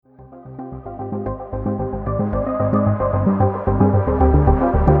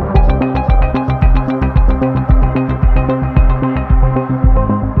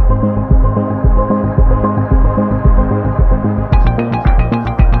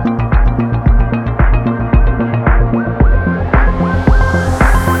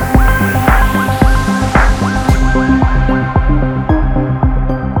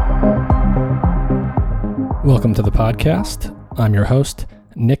to the podcast. I'm your host,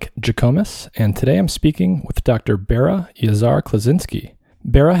 Nick Jikomis, and today I'm speaking with Dr. Berra Yazar-Klosinski.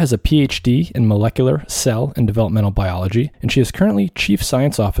 Berra has a PhD in molecular, cell, and developmental biology, and she is currently Chief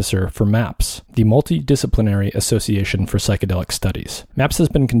Science Officer for MAPS, the Multidisciplinary Association for Psychedelic Studies. MAPS has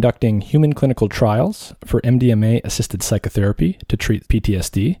been conducting human clinical trials for MDMA-assisted psychotherapy to treat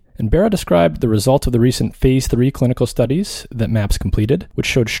PTSD, and Berra described the results of the recent Phase 3 clinical studies that MAPS completed, which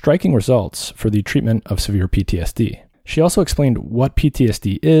showed striking results for the treatment of severe PTSD. She also explained what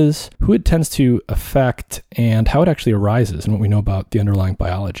PTSD is, who it tends to affect, and how it actually arises and what we know about the underlying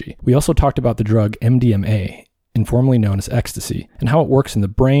biology. We also talked about the drug MDMA, informally known as Ecstasy, and how it works in the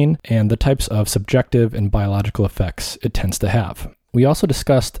brain and the types of subjective and biological effects it tends to have. We also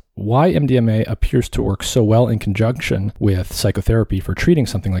discussed why MDMA appears to work so well in conjunction with psychotherapy for treating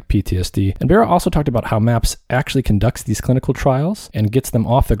something like PTSD. And Berra also talked about how MAPS actually conducts these clinical trials and gets them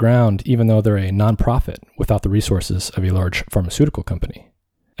off the ground even though they're a nonprofit without the resources of a large pharmaceutical company.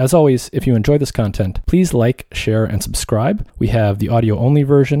 As always, if you enjoy this content, please like, share, and subscribe. We have the audio-only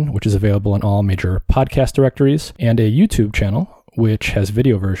version, which is available in all major podcast directories, and a YouTube channel, which has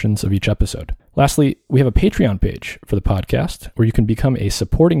video versions of each episode. Lastly, we have a Patreon page for the podcast where you can become a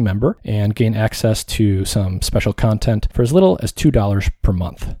supporting member and gain access to some special content for as little as $2 per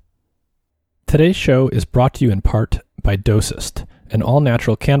month. Today's show is brought to you in part by Dosist, an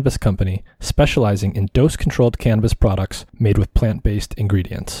all-natural cannabis company specializing in dose-controlled cannabis products made with plant-based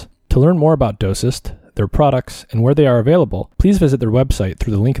ingredients. To learn more about Dosist, their products, and where they are available, please visit their website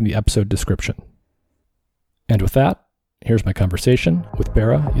through the link in the episode description. And with that, here's my conversation with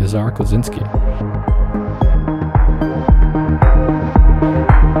Berra Yazar-Klosinski.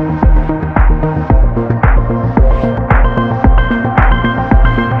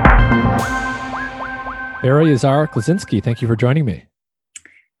 Berra Yazar-Klosinski, thank you for joining me.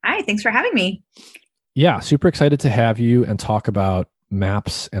 Hi, thanks for having me. Yeah, super excited to have you and talk about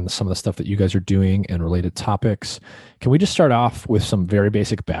MAPS and some of the stuff that you guys are doing and related topics. Can we just start off with some very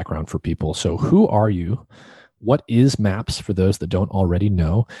basic background for people? So who are you? What is MAPS for those that don't already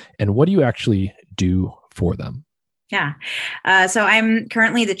know? And what do you actually do for them? Yeah. So I'm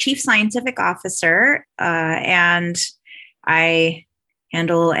currently the Chief Scientific Officer, and I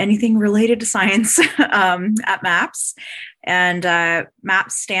handle anything related to science at MAPS. And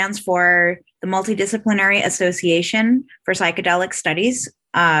MAPS stands for the Multidisciplinary Association for Psychedelic Studies.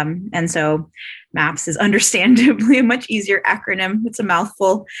 And so MAPS is understandably a much easier acronym. It's a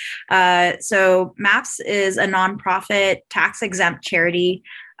mouthful. So MAPS is a nonprofit tax-exempt charity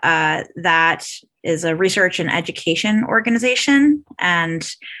that is a research and education organization. And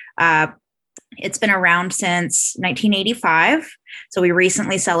it's been around since 1985. So we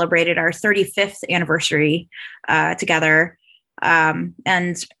recently celebrated our 35th anniversary together.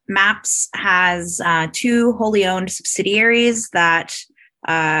 And MAPS has two wholly owned subsidiaries that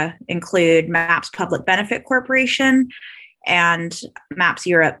include MAPS Public Benefit Corporation and MAPS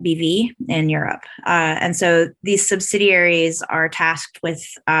Europe BV in Europe. And so these subsidiaries are tasked with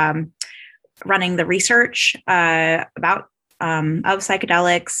running the research about of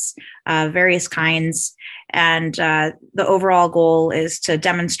psychedelics, various kinds. And the overall goal is to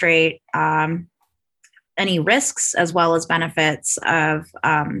demonstrate any risks as well as benefits of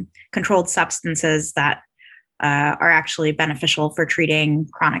controlled substances that are actually beneficial for treating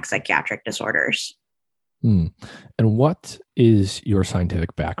chronic psychiatric disorders. And what is your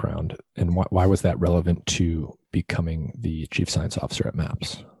scientific background, and why was that relevant to becoming the Chief Science Officer at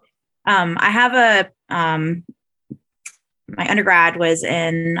MAPS? I have my undergrad was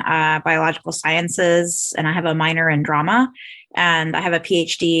in biological sciences, and I have a minor in drama, and I have a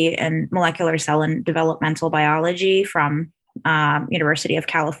PhD in molecular cell and developmental biology from University of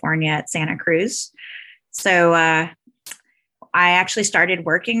California at Santa Cruz. So I actually started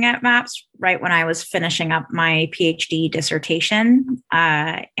working at MAPS right when I was finishing up my PhD dissertation.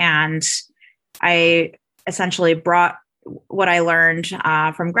 And I essentially brought what I learned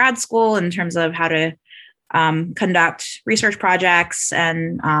from grad school in terms of how to conduct research projects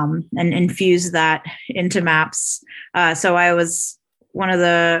and infuse that into MAPS. So I was one of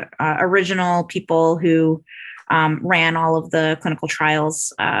the original people who ran all of the clinical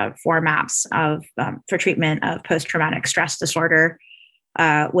trials for MAPS for treatment of post-traumatic stress disorder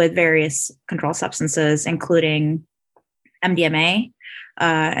with various controlled substances, including MDMA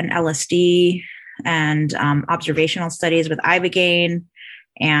and LSD, and observational studies with Ibogaine,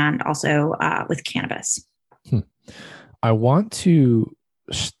 and also with cannabis. I want to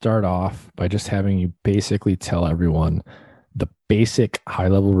start off by just having you basically tell everyone the basic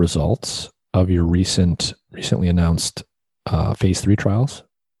high-level results of your recently announced phase 3 trials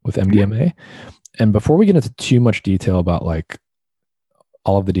with MDMA. And before we get into too much detail about like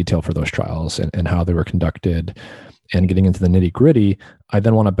all of the detail for those trials and how they were conducted and getting into the nitty gritty, I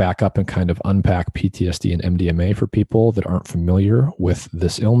then want to back up and kind of unpack PTSD and MDMA for people that aren't familiar with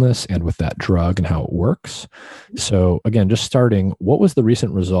this illness and with that drug and how it works. So again, just starting, what was the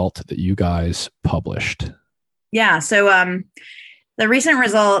recent result that you guys published? Yeah. So the recent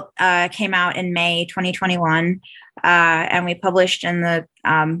result came out in May 2021, and we published in the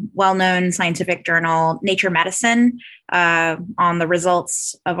well-known scientific journal Nature Medicine on the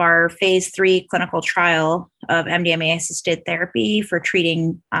results of our phase 3 clinical trial of MDMA-assisted therapy for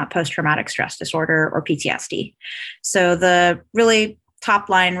treating post-traumatic stress disorder, or PTSD. So the really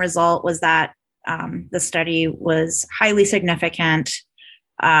top-line result was that the study was highly significant.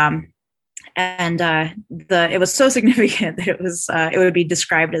 It was so significant that it would be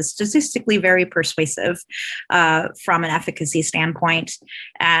described as statistically very persuasive from an efficacy standpoint.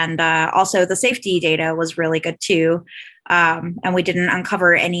 And also the safety data was really good too. And we didn't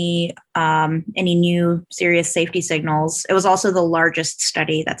uncover any new serious safety signals. It was also the largest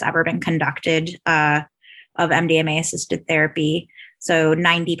study that's ever been conducted of MDMA-assisted therapy. So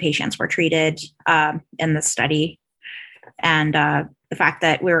 90 patients were treated in the study. And the fact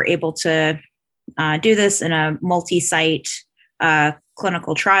that we were able to do this in a multi-site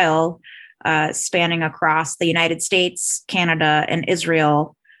clinical trial spanning across the United States, Canada, and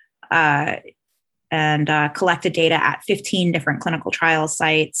Israel, and collected data at 15 different clinical trial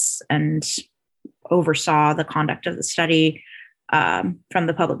sites and oversaw the conduct of the study from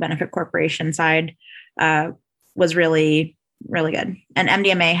the Public Benefit Corporation side was really, really good. And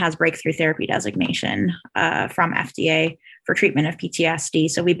MDMA has breakthrough therapy designation from FDA for treatment of PTSD.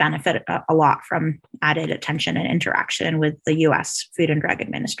 So we benefit a lot from added attention and interaction with the U.S. Food and Drug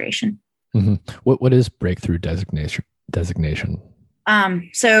Administration. Mm-hmm. What is breakthrough designation?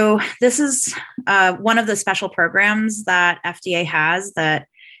 So this is one of the special programs that FDA has that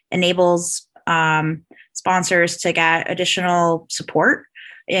enables sponsors to get additional support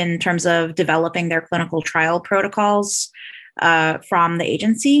in terms of developing their clinical trial protocols from the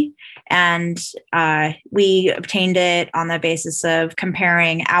agency. And we obtained it on the basis of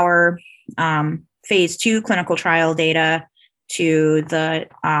comparing our phase 2 clinical trial data to the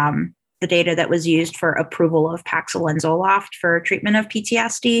data that was used for approval of Paxil and Zoloft for treatment of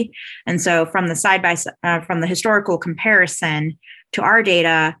PTSD. And so from the from the historical comparison to our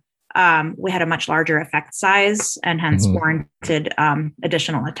data, we had a much larger effect size and hence warranted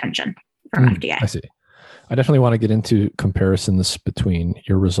additional attention from FDA. I see. I definitely want to get into comparisons between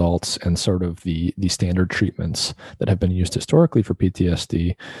your results and sort of the standard treatments that have been used historically for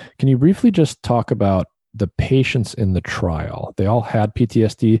PTSD. Can you briefly just talk about the patients in the trial? They all had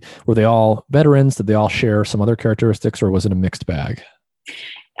PTSD. Were they all veterans? Did they all share some other characteristics, or was it a mixed bag?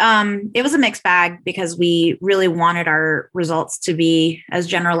 It was a mixed bag because we really wanted our results to be as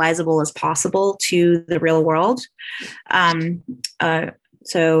generalizable as possible to the real world.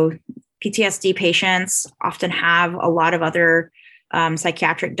 So PTSD patients often have a lot of other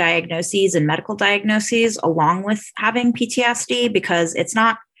psychiatric diagnoses and medical diagnoses along with having PTSD, because it's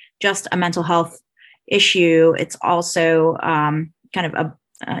not just a mental health issue. It's also kind of a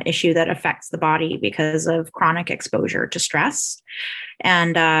issue that affects the body because of chronic exposure to stress.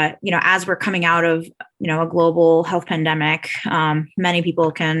 And, as we're coming out of, a global health pandemic, many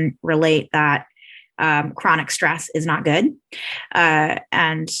people can relate that chronic stress is not good.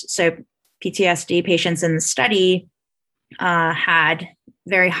 And so PTSD patients in the study had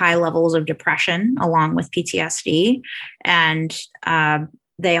very high levels of depression along with PTSD. And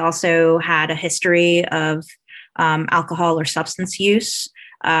they also had a history of alcohol or substance use.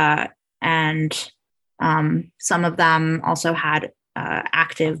 And some of them also had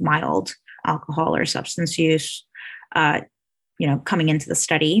active mild alcohol or substance use, coming into the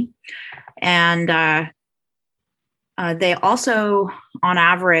study. And they also, on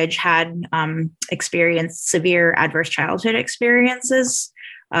average, had experienced severe adverse childhood experiences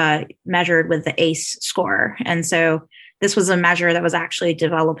measured with the ACE score. And so this was a measure that was actually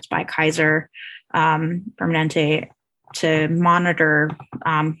developed by Kaiser Permanente to monitor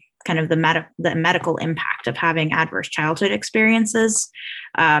kind of the medical impact of having adverse childhood experiences.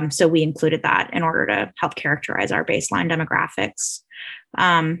 So we included that in order to help characterize our baseline demographics.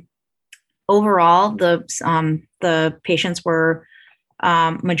 Overall, the patients were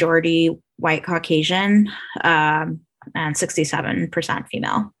majority white Caucasian and 67%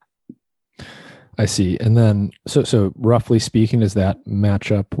 female. I see. And then, so roughly speaking, does that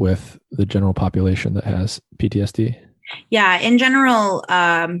match up with the general population that has PTSD? Yeah, in general,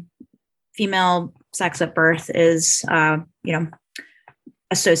 female sex at birth is,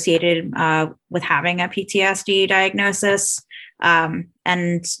 associated with having a PTSD diagnosis.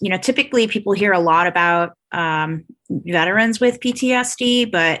 And, typically people hear a lot about veterans with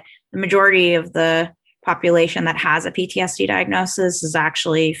PTSD, but the majority of the population that has a PTSD diagnosis is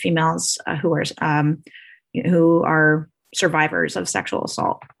actually females who are survivors of sexual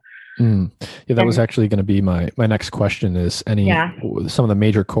assault. Yeah, that was actually going to be my next question is some of the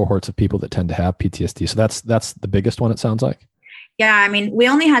major cohorts of people that tend to have PTSD. So that's the biggest one, it sounds like. Yeah, I mean, we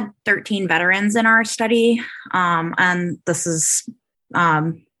only had 13 veterans in our study. And this is,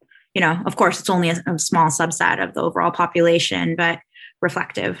 of course, it's only a small subset of the overall population, but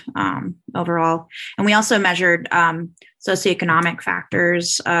reflective overall. And we also measured socioeconomic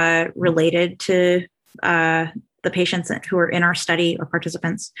factors related to the patients who are in our study, or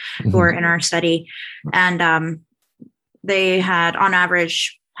participants who are in our study. And they had, on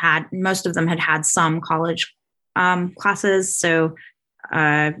average, most of them had some college classes,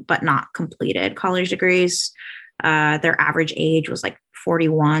 but not completed college degrees. Their average age was like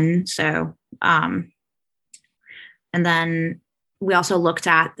 41. So, and then we also looked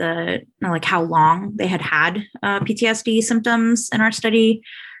at how long they had PTSD symptoms in our study,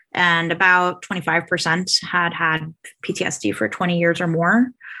 and about 25% had PTSD for 20 years or more.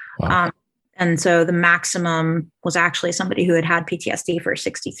 Wow. And so the maximum was actually somebody who had PTSD for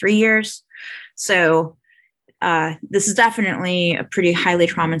 63 years. So this is definitely a pretty highly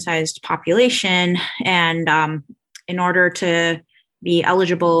traumatized population. And in order to be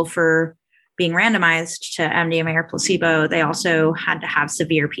eligible for being randomized to MDMA or placebo, they also had to have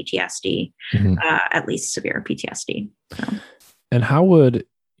severe PTSD, at least severe PTSD. So. And how would,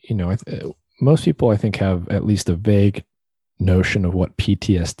 most people I think have at least a vague notion of what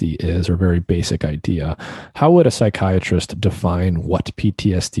PTSD is, or very basic idea. How would a psychiatrist define what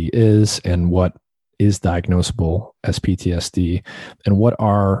PTSD is and what is diagnosable as PTSD, and what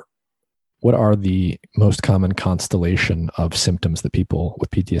are the most common constellation of symptoms that people with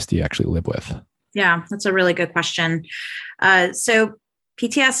PTSD actually live with? Yeah, that's a really good question. So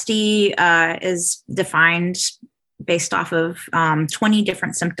PTSD is defined based off of 20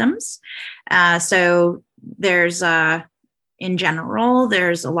 different symptoms. So there's, in general,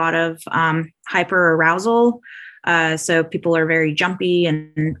 there's a lot of hyperarousal. So people are very jumpy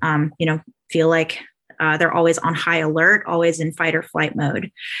and, feel like they're always on high alert, always in fight or flight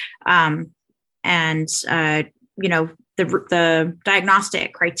mode. The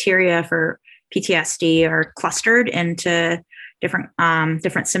diagnostic criteria for PTSD are clustered into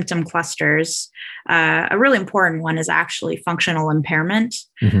different symptom clusters. A really important one is actually functional impairment.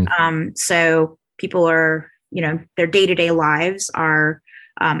 So people are, their day-to-day lives are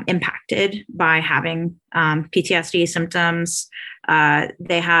impacted by having PTSD symptoms.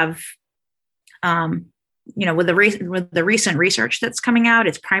 They have, with the recent research that's coming out,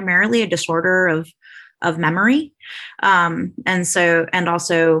 it's primarily a disorder of memory, and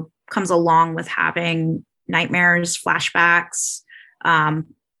also comes along with having nightmares, flashbacks,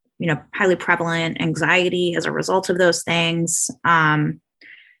 highly prevalent anxiety as a result of those things,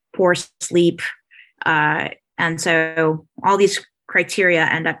 poor sleep, and so all these criteria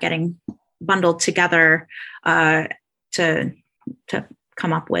end up getting bundled together to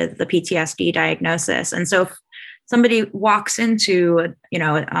come up with the PTSD diagnosis. And so if somebody walks into a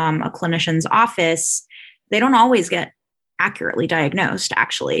clinician's office, they don't always get accurately diagnosed,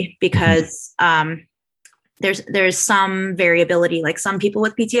 actually, because there's some variability. Like some people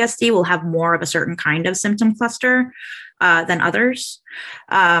with PTSD will have more of a certain kind of symptom cluster than others.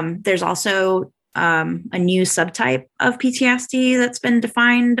 There's also a new subtype of PTSD that's been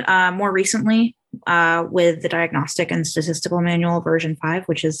defined more recently with the Diagnostic and Statistical Manual version 5,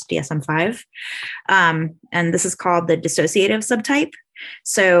 which is DSM-5. And this is called the dissociative subtype.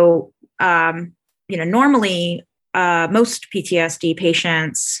 So, normally most PTSD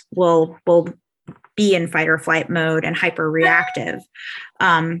patients will be in fight or flight mode and hyperreactive.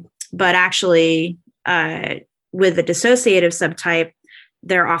 But actually, with the dissociative subtype,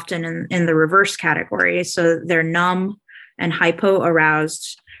 they're often in the reverse category. So they're numb and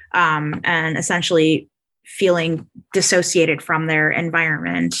hypo-aroused, and essentially feeling dissociated from their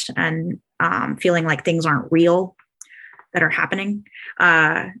environment and feeling like things aren't real that are happening,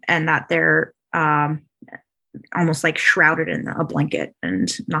 and that they're almost like shrouded in a blanket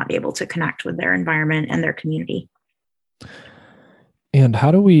and not able to connect with their environment and their community. And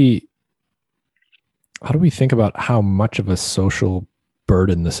how do we think about how much of a social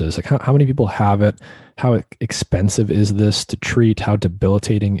burden this is? Like how many people have it? How expensive is this to treat? How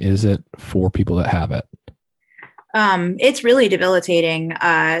debilitating is it for people that have it? It's really debilitating.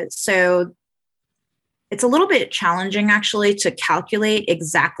 So it's a little bit challenging actually to calculate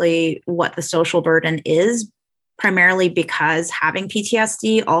exactly what the social burden is, primarily because having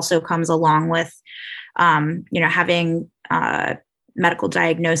PTSD also comes along with, having medical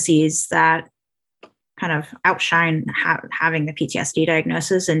diagnoses that kind of outshine having the PTSD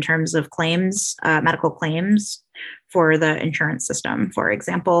diagnosis in terms of claims, medical claims for the insurance system, for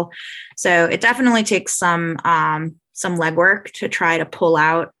example. So it definitely takes some legwork to try to pull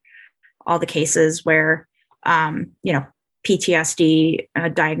out all the cases where, PTSD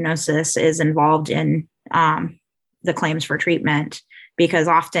diagnosis is involved in the claims for treatment, because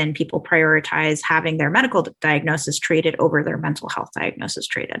often people prioritize having their medical diagnosis treated over their mental health diagnosis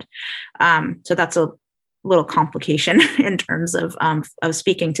treated. So that's a little complication in terms of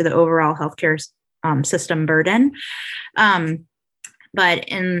speaking to the overall healthcare system burden. But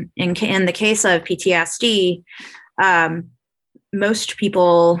in the case of PTSD, most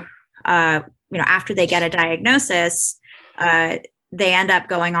people, after they get a diagnosis, they end up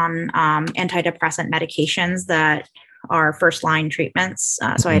going on antidepressant medications that are first-line treatments.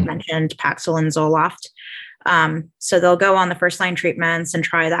 So I had mentioned Paxil and Zoloft. So they'll go on the first-line treatments and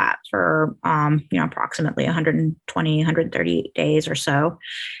try that for, approximately 120, 130 days or so.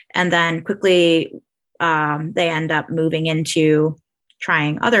 And then quickly, they end up moving into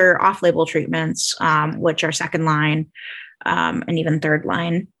trying other off-label treatments, which are second line and even third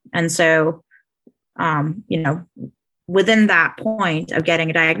line. And so, within that point of getting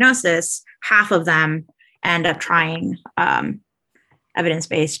a diagnosis, half of them end up trying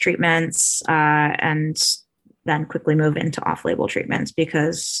evidence-based treatments and then quickly move into off-label treatments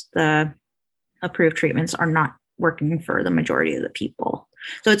because the approved treatments are not working for the majority of the people.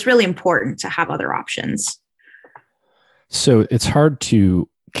 So it's really important to have other options. So it's hard to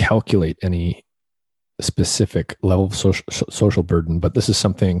calculate any specific level of social burden, but this is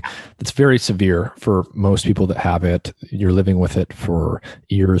something that's very severe for most people that have it. You're living with it for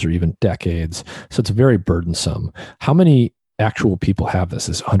years or even decades. So it's very burdensome. How many actual people have this?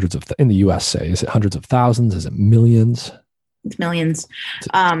 Is it hundreds of, in the US, say, is it hundreds of thousands? Is it millions? It's millions.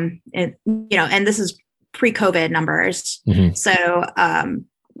 And this is pre-COVID numbers. Mm-hmm. So,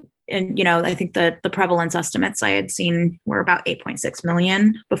 I think the prevalence estimates I had seen were about 8.6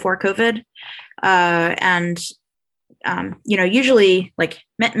 million before COVID. Usually like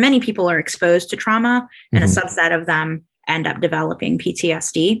many people are exposed to trauma, and a subset of them end up developing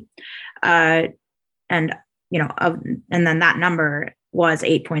PTSD. And then that number was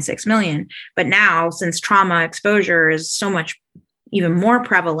 8.6 million. But now, since trauma exposure is so much even more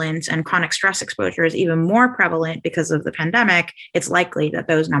prevalent and chronic stress exposure is even more prevalent because of the pandemic, it's likely that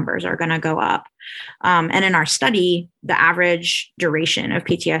those numbers are going to go up. And in our study, the average duration of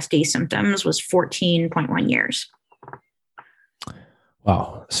PTSD symptoms was 14.1 years.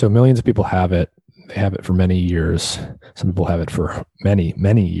 Wow. So millions of people have it. They have it for many years. Some people have it for many,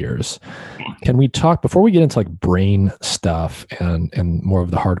 many years. Yeah. Can we talk, before we get into like brain stuff and more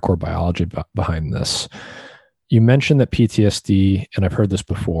of the hardcore biology behind this, you mentioned that PTSD, and I've heard this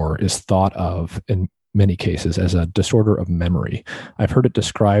before, is thought of in many cases as a disorder of memory. I've heard it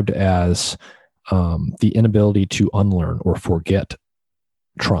described as the inability to unlearn or forget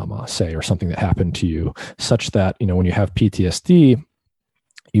trauma, say, or something that happened to you, such that, when you have PTSD,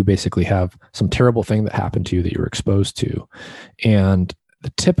 you basically have some terrible thing that happened to you that you were exposed to. And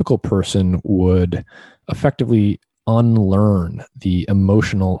the typical person would effectively unlearn the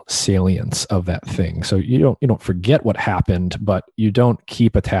emotional salience of that thing. So you don't forget what happened, but you don't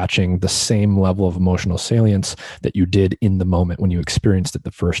keep attaching the same level of emotional salience that you did in the moment when you experienced it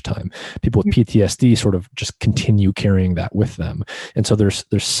the first time. People with PTSD sort of just continue carrying that with them. And so there's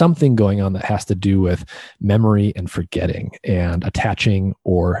something going on that has to do with memory and forgetting and attaching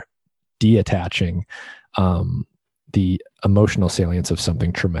or detaching the emotional salience of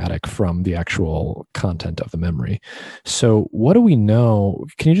something traumatic from the actual content of the memory. So what do we know?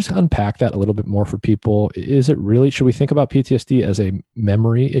 Can you just unpack that a little bit more for people? Is it really, should we think about PTSD as a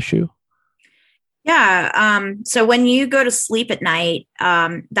memory issue? Yeah. So when you go to sleep at night,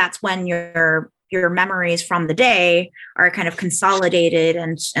 that's when your memories from the day are kind of consolidated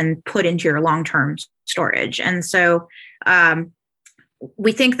and put into your long-term storage. And so,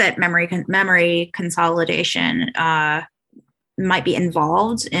 we think that memory consolidation might be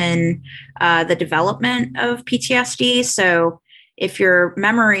involved in the development of PTSD. So if your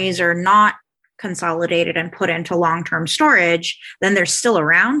memories are not consolidated and put into long-term storage, then they're still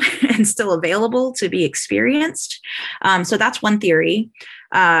around and still available to be experienced. So that's one theory.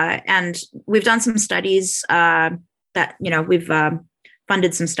 And we've done some studies we've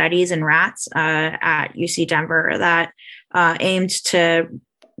funded some studies in rats at UC Denver that aimed to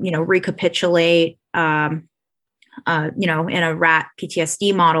recapitulate, in a rat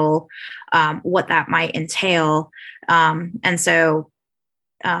PTSD model, what that might entail. And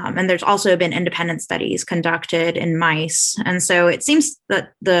there's also been independent studies conducted in mice. And so it seems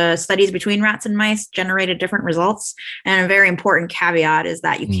that the studies between rats and mice generated different results. And a very important caveat is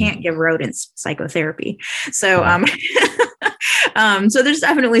that you can't give rodents psychotherapy. So, so there's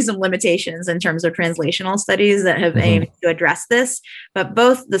definitely some limitations in terms of translational studies that have aimed to address this. But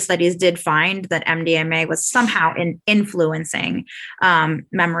both the studies did find that MDMA was somehow influencing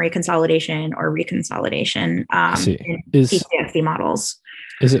memory consolidation or reconsolidation in PTSD models.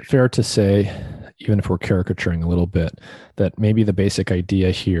 Is it fair to say, even if we're caricaturing a little bit, that maybe the basic idea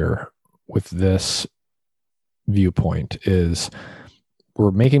here with this viewpoint is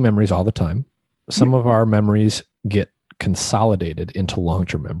we're making memories all the time. Some of our memories get consolidated into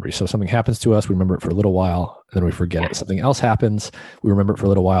long-term memory. So something happens to us, we remember it for a little while, and then we forget it. Something else happens, we remember it for a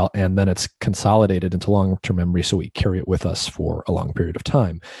little while, and then it's consolidated into long-term memory, so we carry it with us for a long period of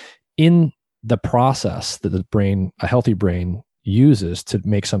time. In the process that the brain, a healthy brain, uses to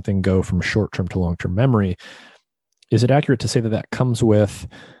make something go from short-term to long-term memory, is it accurate to say that that comes with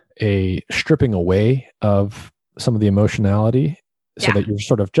a stripping away of some of the emotionality so that you're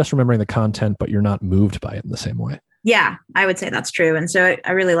sort of just remembering the content, but you're not moved by it in the same way? Yeah, I would say that's true. And so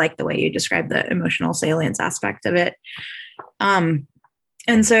I really like the way you described the emotional salience aspect of it. And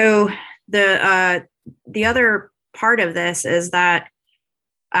so the other part of this is that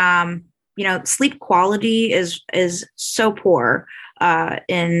sleep quality is so poor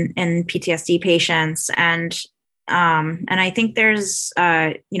in PTSD patients, and I think there's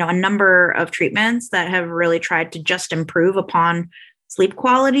a number of treatments that have really tried to just improve upon sleep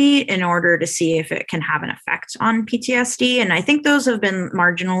quality in order to see if it can have an effect on PTSD, and I think those have been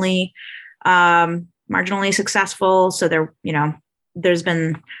marginally successful. So there's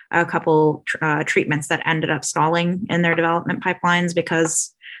been a couple treatments that ended up stalling in their development pipelines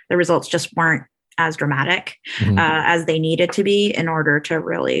because the results just weren't as dramatic as they needed to be in order to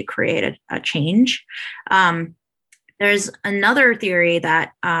really create a change. There's another theory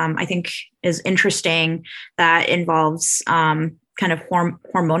that I think is interesting that involves kind of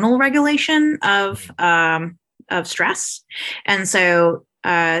hormonal regulation of stress. And so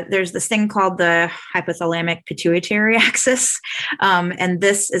there's this thing called the hypothalamic pituitary axis. And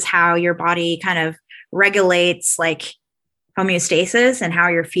this is how your body kind of regulates like homeostasis and how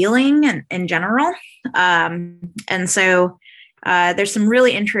you're feeling in general. And so there's some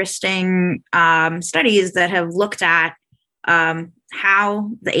really interesting studies that have looked at how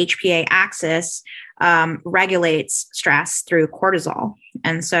the HPA axis regulates stress through cortisol.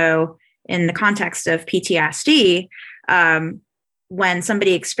 And so in the context of PTSD, when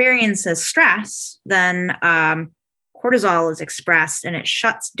somebody experiences stress, then cortisol is expressed and it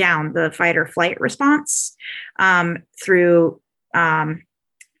shuts down the fight or flight response through,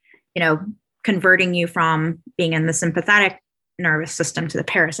 converting you from being in the sympathetic nervous system to the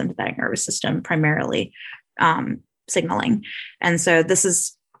parasympathetic nervous system, primarily signaling. And so this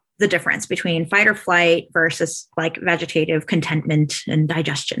is the difference between fight or flight versus like vegetative contentment and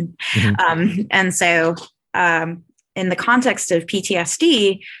digestion. And so in the context of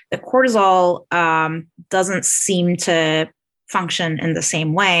PTSD, the cortisol doesn't seem to function in the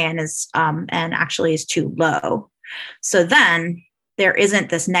same way and actually is too low. So then there isn't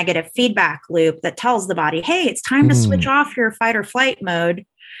this negative feedback loop that tells the body, hey, it's time to switch off your fight or flight mode.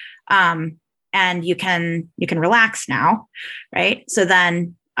 And you can relax now. Right. So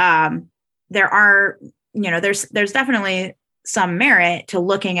then there's definitely some merit to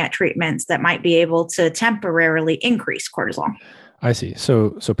looking at treatments that might be able to temporarily increase cortisol. I see.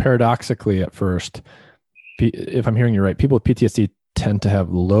 So paradoxically at first, if I'm hearing you right, people with PTSD tend to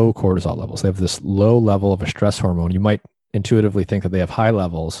have low cortisol levels. They have this low level of a stress hormone. You might intuitively think that they have high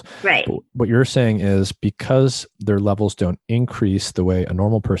levels. Right. But what you're saying is because their levels don't increase the way a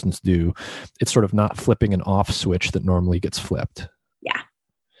normal person's do, it's sort of not flipping an off switch that normally gets flipped. Yeah.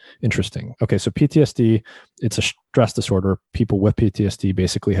 Interesting. Okay. So PTSD, it's a stress disorder. People with PTSD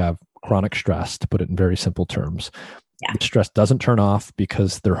basically have chronic stress, to put it in very simple terms. Yeah. The stress doesn't turn off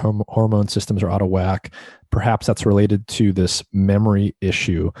because their hormone systems are out of whack. Perhaps that's related to this memory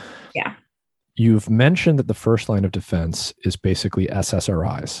issue. Yeah. You've mentioned that the first line of defense is basically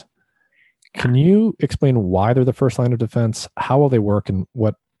SSRIs. Yeah. Can you explain why they're the first line of defense, how will they work, and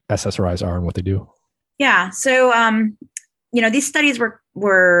what SSRIs are and what they do? Yeah. So, these studies were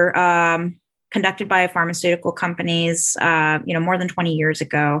conducted by pharmaceutical companies, more than 20 years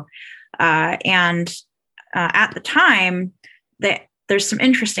ago. And at the time, there's some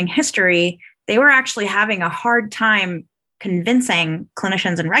interesting history. They were actually having a hard time convincing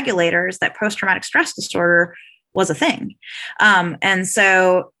clinicians and regulators that post-traumatic stress disorder was a thing. And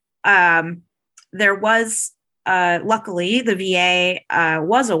so there was, luckily, the VA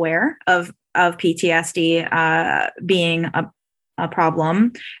was aware of PTSD being a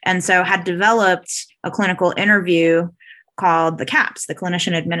problem, and so had developed a clinical interview called the CAPS, the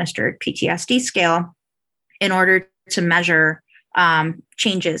Clinician Administered PTSD Scale, in order to measure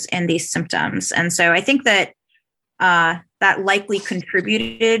changes in these symptoms. And so I think that that likely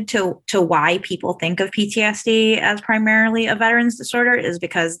contributed to why people think of PTSD as primarily a veterans disorder, is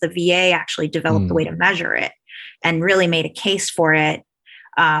because the VA actually developed a way to measure it and really made a case for it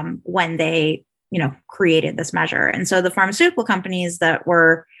when they, created this measure. And so the pharmaceutical companies that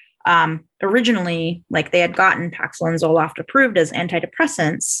were originally, like, they had gotten Paxil and Zoloft approved as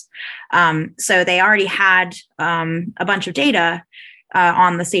antidepressants. So they already had a bunch of data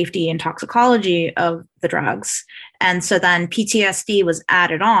on the safety and toxicology of the drugs. And so then PTSD was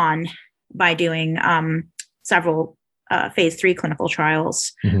added on by doing several phase 3 clinical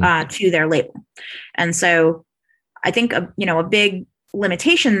trials to their label. And so I think, a big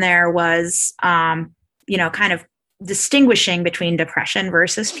limitation there was, kind of distinguishing between depression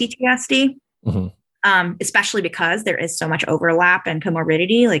versus PTSD, especially because there is so much overlap and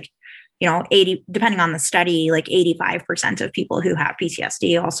comorbidity. Like, 80, depending on the study, like 85% of people who have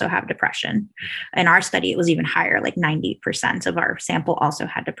PTSD also have depression. In our study, it was even higher, like 90% of our sample also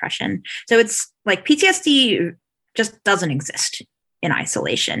had depression. So it's like PTSD just doesn't exist in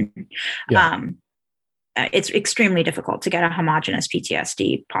isolation. Yeah. It's extremely difficult to get a homogeneous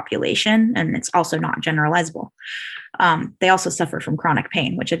PTSD population, and it's also not generalizable. They also suffer from chronic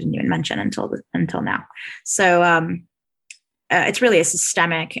pain, which I didn't even mention until now. So it's really a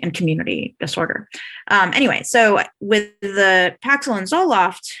systemic and community disorder. Anyway, so with the Paxil and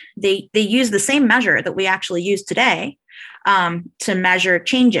Zoloft, they use the same measure that we actually use today to measure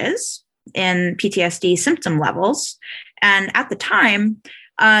changes in PTSD symptom levels. And at the time,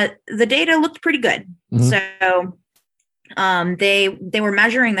 the data looked pretty good. So they were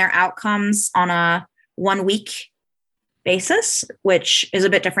measuring their outcomes on a 1-week basis, which is a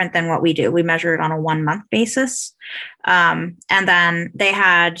bit different than what we do. We measure it on a 1-month basis. And then they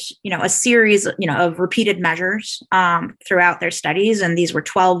had, a series, of repeated measures throughout their studies. And these were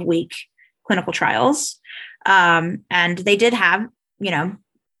 12-week clinical trials. And they did have,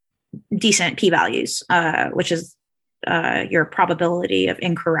 decent p-values, which is your probability of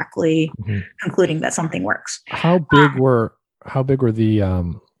incorrectly concluding that something works. How big were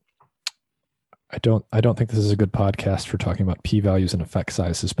the I don't think this is a good podcast for talking about p-values and effect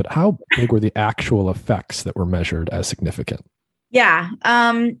sizes, but how big were the actual effects that were measured as significant? Yeah,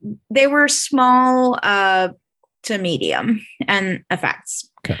 they were small to medium and effects.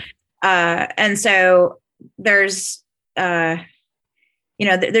 Okay. And so there's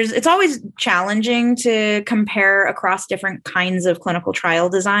it's always challenging to compare across different kinds of clinical trial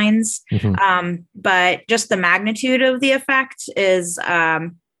designs. But just the magnitude of the effect is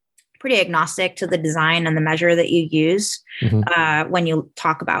pretty agnostic to the design and the measure that you use when you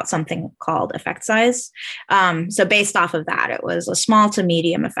talk about something called effect size. So based off of that, it was a small to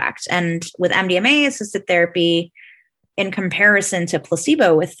medium effect. And with MDMA assisted therapy, in comparison to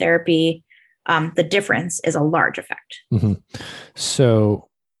placebo with therapy, the difference is a large effect. So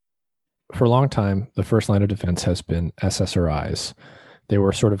for a long time, the first line of defense has been SSRIs. They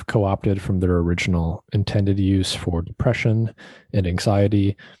were sort of co-opted from their original intended use for depression and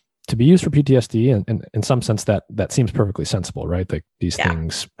anxiety to be used for PTSD. And in some sense, that seems perfectly sensible, right? Like these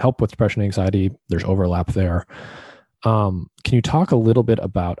things help with depression and anxiety. There's overlap there. Can you talk a little bit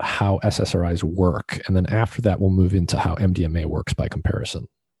about how SSRIs work? And then after that, we'll move into how MDMA works by comparison.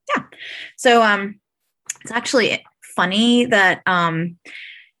 Yeah. So it's actually funny that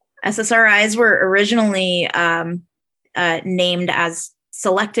SSRIs were originally named as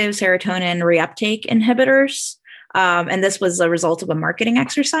selective serotonin reuptake inhibitors. And this was a result of a marketing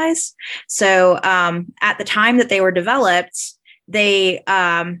exercise. So at the time that they were developed,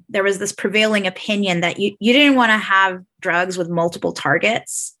 there was this prevailing opinion that you didn't want to have drugs with multiple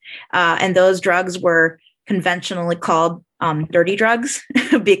targets. And those drugs were conventionally called dirty drugs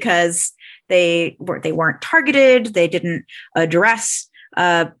because they weren't targeted. They didn't address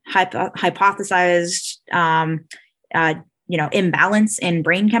hypothesized imbalance in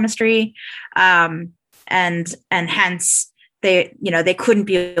brain chemistry, and hence they couldn't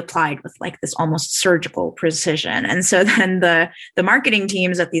be applied with like this almost surgical precision. And so then the marketing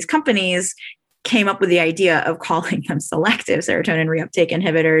teams at these companies came up with the idea of calling them selective serotonin reuptake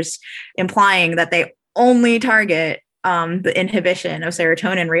inhibitors, implying that they only target the inhibition of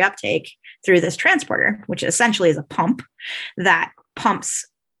serotonin reuptake through this transporter, which essentially is a pump that pumps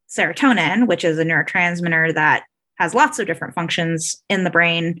serotonin, which is a neurotransmitter that has lots of different functions in the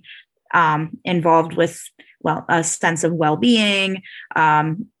brain, involved with, well, a sense of well-being,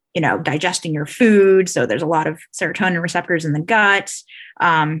 digesting your food. So there's a lot of serotonin receptors in the gut.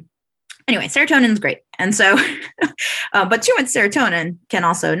 Anyway, serotonin is great. And so, but too much serotonin can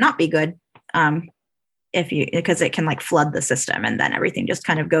also not be good, because it can like flood the system and then everything just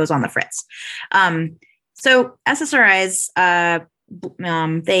kind of goes on the fritz. So SSRIs,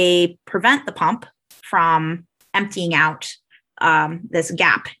 they prevent the pump from emptying out this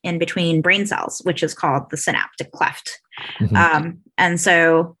gap in between brain cells, which is called the synaptic cleft. Mm-hmm. And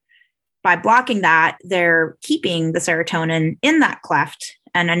so by blocking that, they're keeping the serotonin in that cleft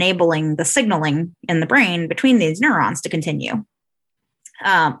and enabling the signaling in the brain between these neurons to continue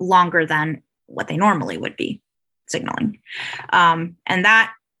longer than what they normally would be signaling. And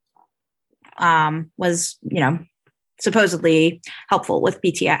that was, supposedly helpful with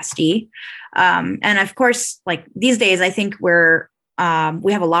PTSD. And of course, like these days, I think we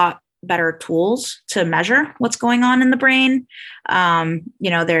have a lot better tools to measure what's going on in the brain.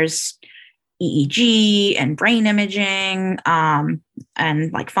 There's EEG and brain imaging,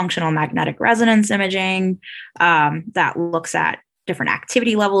 and like functional magnetic resonance imaging, that looks at different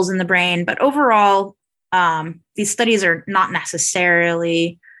activity levels in the brain. But overall, these studies are not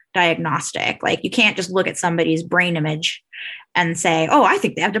necessarily diagnostic. Like you can't just look at somebody's brain image and say, oh, I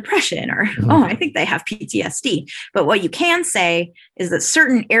think they have depression, or, oh, I think they have PTSD. But what you can say is that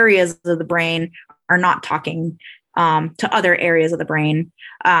certain areas of the brain are not talking to other areas of the brain.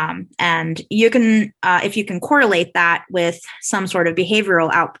 And you can, if you can correlate that with some sort of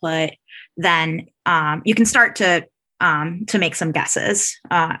behavioral output, then you can start to make some guesses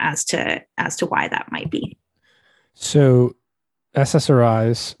as to why that might be. So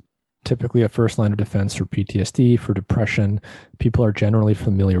SSRIs, typically a first line of defense for PTSD, for depression. People are generally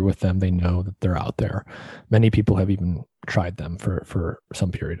familiar with them. They know that they're out there. Many people have even tried them for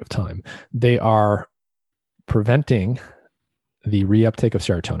some period of time. They are preventing the reuptake of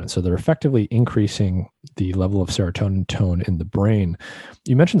serotonin. So they're effectively increasing the level of serotonin tone in the brain.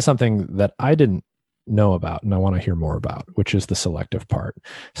 You mentioned something that I didn't know about and I want to hear more about, which is the selective part.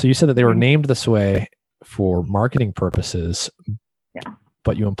 So you said that they were named this way for marketing purposes,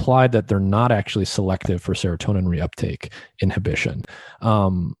 but you implied that they're not actually selective for serotonin reuptake inhibition.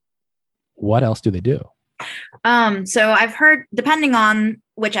 What else do they do? So I've heard, depending on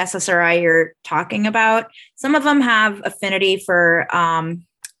which SSRI you're talking about, some of them have affinity for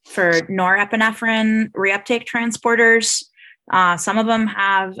norepinephrine reuptake transporters. Some of them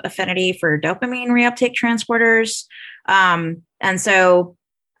have affinity for dopamine reuptake transporters. And so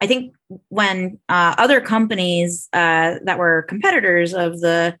I think when other companies that were competitors of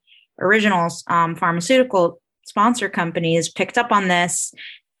the original pharmaceutical sponsor companies picked up on this,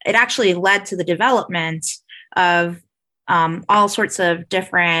 it actually led to the development of all sorts of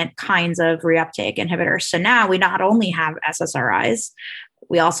different kinds of reuptake inhibitors. So now we not only have SSRIs,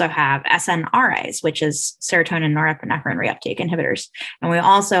 we also have SNRIs, which is serotonin norepinephrine reuptake inhibitors. And we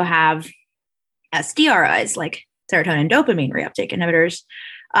also have SDRIs, like serotonin dopamine reuptake inhibitors.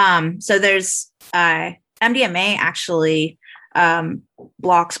 So there's MDMA actually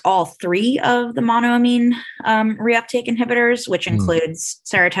blocks all three of the monoamine reuptake inhibitors, which includes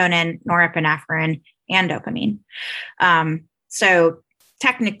serotonin, norepinephrine, and dopamine. So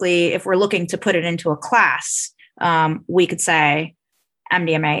technically, if we're looking to put it into a class, we could say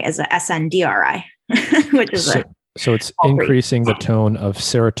MDMA is a SNDRI, which is so it's increasing the tone of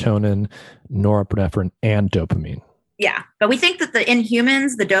serotonin, norepinephrine, and dopamine. Yeah, but we think that in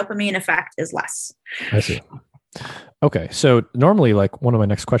humans, the dopamine effect is less. I see. Okay, so normally, like one of my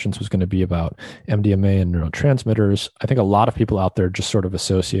next questions was going to be about MDMA and neurotransmitters. I think a lot of people out there just sort of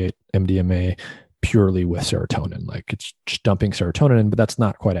associate MDMA purely with serotonin, like it's just dumping serotonin in, but that's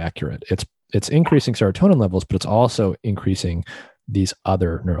not quite accurate. It's increasing serotonin levels, but it's also increasing these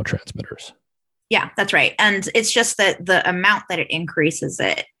other neurotransmitters. Yeah, that's right. And it's just that the amount that it increases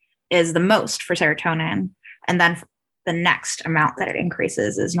it is the most for serotonin, and then the next amount that it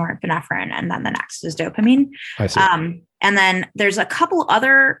increases is norepinephrine, and then the next is dopamine. I see. And then there's a couple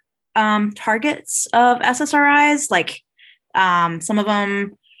other targets of SSRIs, like some of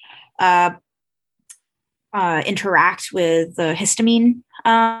them interact with the histamine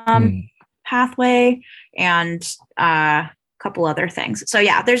pathway, and a couple other things. So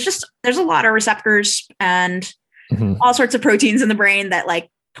yeah, there's a lot of receptors and all sorts of proteins in the brain that like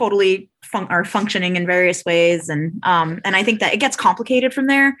totally are functioning in various ways. And I think that it gets complicated from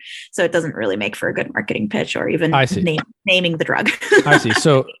there. So it doesn't really make for a good marketing pitch or even naming the drug. I see.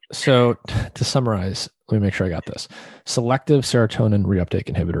 So to summarize, let me make sure I got this. Selective serotonin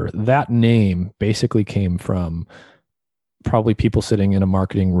reuptake inhibitor. That name basically came from probably people sitting in a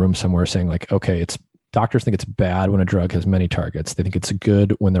marketing room somewhere saying like, okay, doctors think it's bad when a drug has many targets. They think it's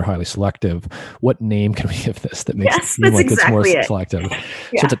good when they're highly selective. What name can we give this that makes it seem like it's more selective?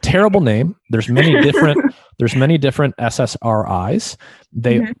 Yeah. So it's a terrible name. There's many different SSRIs.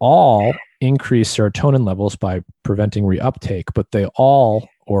 They all increase serotonin levels by preventing reuptake, but they all,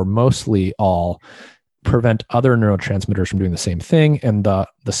 or mostly all, prevent other neurotransmitters from doing the same thing. And the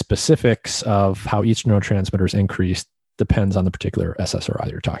specifics of how each neurotransmitter is increased depends on the particular SSRI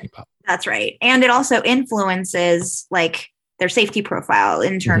that you're talking about. That's right. And it also influences like their safety profile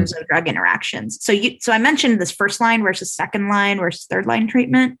in terms of drug interactions. So I mentioned this first line versus second line versus third line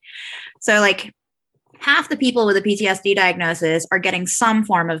treatment. So like half the people with a PTSD diagnosis are getting some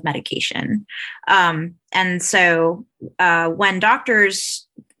form of medication. And so when doctors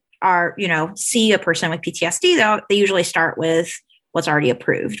see a person with PTSD, they usually start with what's already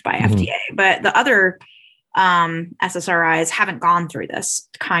approved by FDA. But the other SSRIs haven't gone through this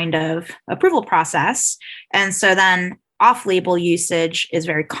kind of approval process. And so then off-label usage is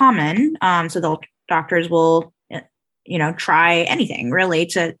very common. So doctors will, try anything really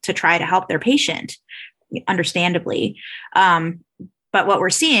to try to help their patient, understandably. But what we're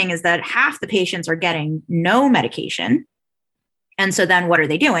seeing is that half the patients are getting no medication. And so then what are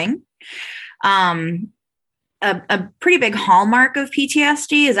they doing? A pretty big hallmark of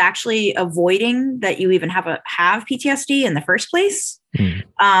PTSD is actually avoiding that you even have PTSD in the first place.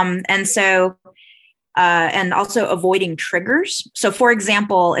 And also avoiding triggers. So for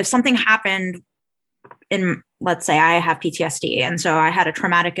example, if something happened let's say I have PTSD. And so I had a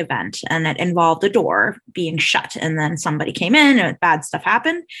traumatic event and it involved a door being shut and then somebody came in and bad stuff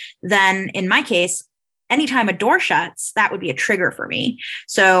happened. Then in my case, anytime a door shuts, that would be a trigger for me.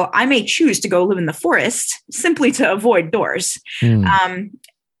 So I may choose to go live in the forest simply to avoid doors and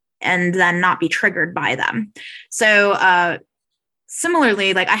then not be triggered by them. So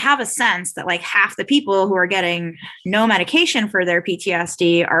similarly, like I have a sense that like half the people who are getting no medication for their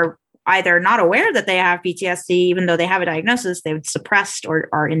PTSD are either not aware that they have PTSD, even though they have a diagnosis, they've suppressed or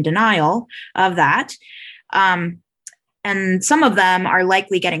are in denial of that. And some of them are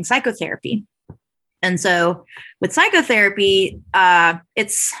likely getting psychotherapy. And so with psychotherapy,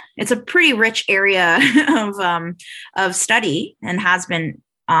 it's a pretty rich area of study and has been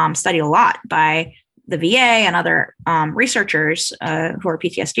studied a lot by the VA and other researchers who are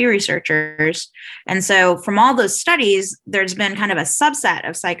PTSD researchers. And so from all those studies, there's been kind of a subset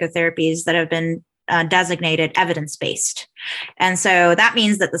of psychotherapies that have been designated evidence-based. And so that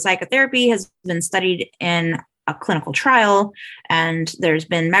means that the psychotherapy has been studied in a clinical trial, and there's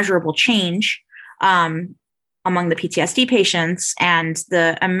been measurable change among the PTSD patients. And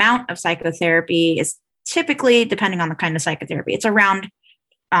the amount of psychotherapy is typically, depending on the kind of psychotherapy, it's around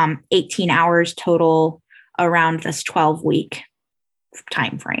 18 hours total around this 12-week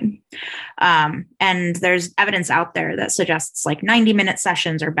time frame. And there's evidence out there that suggests like 90-minute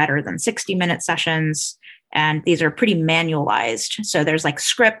sessions are better than 60-minute sessions. And these are pretty manualized. So there's like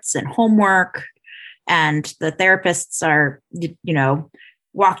scripts and homework, and the therapists are,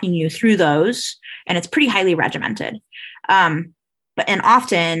 walking you through those, and it's pretty highly regimented. And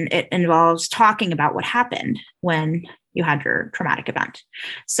often it involves talking about what happened when you had your traumatic event.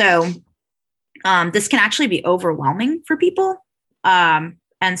 So this can actually be overwhelming for people. And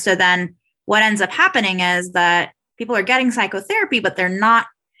so then what ends up happening is that people are getting psychotherapy, but they're not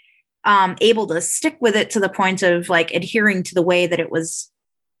able to stick with it to the point of like adhering to the way that it was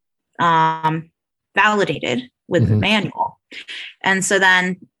validated with the manual. And so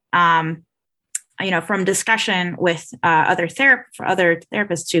then, from discussion with other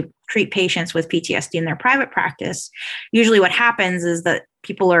therapists who treat patients with PTSD in their private practice, usually what happens is that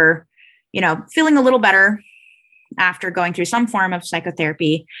people are, feeling a little better after going through some form of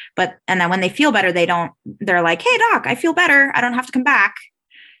psychotherapy. And then when they feel better, they're like, "Hey doc, I feel better. I don't have to come back."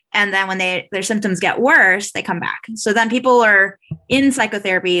 And then when their symptoms get worse, they come back. So then people are in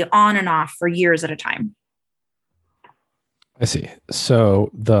psychotherapy on and off for years at a time. I see.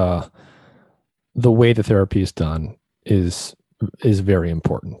 So the way the therapy is done is very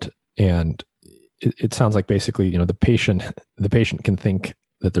important. And it sounds like basically, the patient can think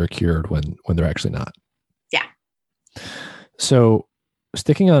that they're cured when they're actually not. Yeah. So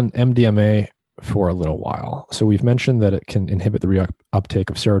sticking on MDMA for a little while. So we've mentioned that it can inhibit the reuptake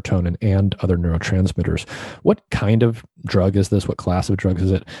of serotonin and other neurotransmitters. What kind of drug is this? What class of drugs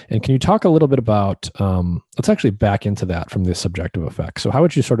is it? And can you talk a little bit about, let's actually back into that from the subjective effects. So how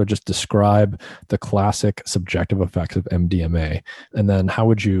would you sort of just describe the classic subjective effects of MDMA? And then how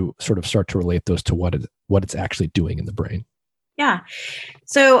would you sort of start to relate those to what it's actually doing in the brain? Yeah.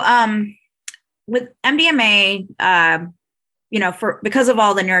 So with MDMA, because of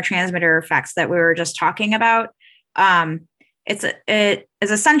all the neurotransmitter effects that we were just talking about, it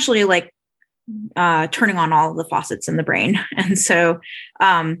is essentially like turning on all of the faucets in the brain. And so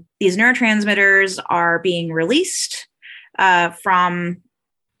these neurotransmitters are being released from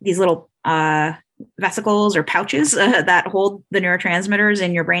these little vesicles or pouches that hold the neurotransmitters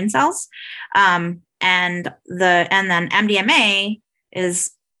in your brain cells. And then MDMA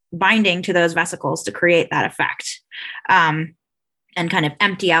is binding to those vesicles to create that effect. And kind of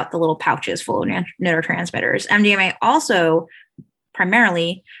empty out the little pouches full of neurotransmitters. MDMA also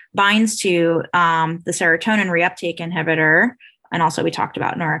primarily binds to the serotonin reuptake inhibitor. And also we talked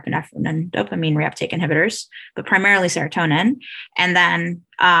about norepinephrine and dopamine reuptake inhibitors, but primarily serotonin. And then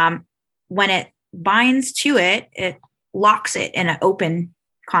when it binds to it, it locks it in an open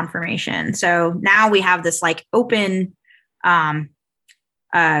conformation. So now we have this like open kind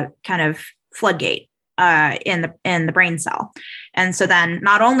of floodgate in the brain cell. And so then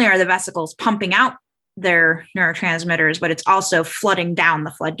not only are the vesicles pumping out their neurotransmitters, but it's also flooding down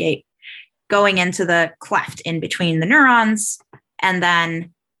the floodgate, going into the cleft in between the neurons, and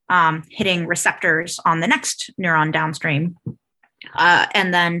then hitting receptors on the next neuron downstream.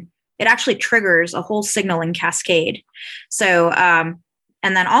 And then it actually triggers a whole signaling cascade. So, and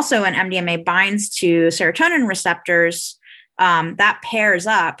then also when MDMA binds to serotonin receptors, that pairs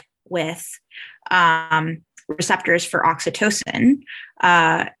up with receptors for oxytocin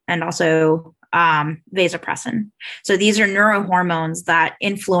and also vasopressin. So these are neurohormones that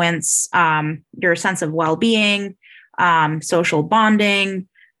influence your sense of well-being, social bonding,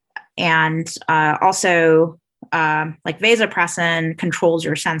 and also like vasopressin controls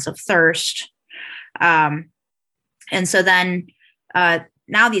your sense of thirst. And so then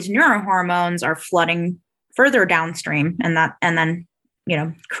now these neurohormones are flooding further downstream, and then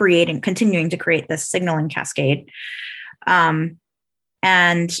continuing to create this signaling cascade. And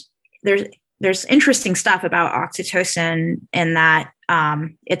there's interesting stuff about oxytocin in that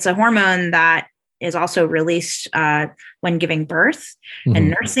it's a hormone that is also released when giving birth and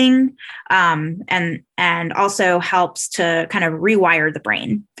nursing, and also helps to kind of rewire the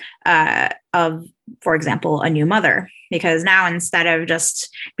brain of, for example, a new mother, because now instead of just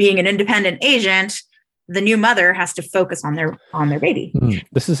being an independent agent, the new mother has to focus on their baby.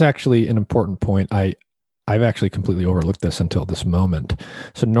 This is actually an important point. I've actually completely overlooked this until this moment.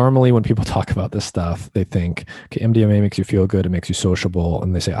 So normally when people talk about this stuff, they think, okay, MDMA makes you feel good, it makes you sociable,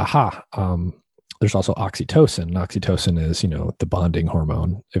 and they say, aha, there's also oxytocin. Oxytocin is, the bonding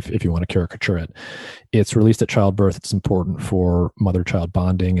hormone, if you want to caricature it. It's released at childbirth. It's important for mother-child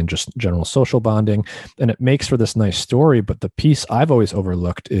bonding and just general social bonding. And it makes for this nice story. But the piece I've always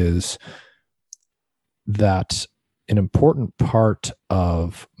overlooked is that an important part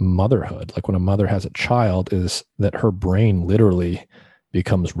of motherhood, like when a mother has a child, is that her brain literally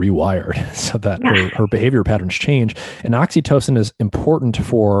becomes rewired so that her behavior patterns change. And oxytocin is important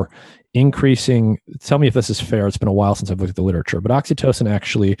for increasing, tell me if this is fair, it's been a while since I've looked at the literature, but oxytocin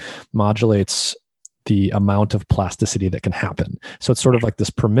actually modulates the amount of plasticity that can happen. So it's sort of like this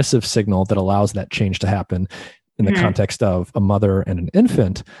permissive signal that allows that change to happen in the context of a mother and an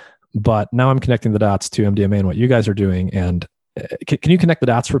infant. But now I'm connecting the dots to MDMA and what you guys are doing. And can you connect the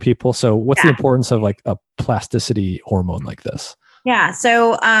dots for people? So what's the importance of like a plasticity hormone like this? Yeah.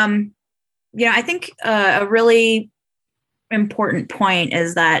 So, I think a really important point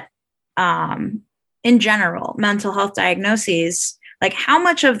is that in general, mental health diagnoses, like how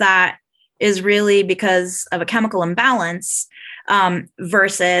much of that is really because of a chemical imbalance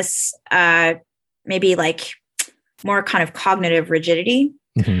versus maybe like more kind of cognitive rigidity.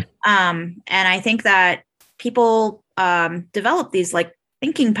 And I think that people develop these like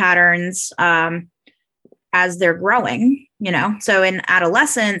thinking patterns as they're growing, so in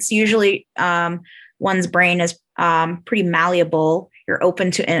adolescence, usually one's brain is pretty malleable. You're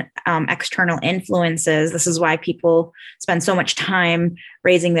open to external influences. This is why people spend so much time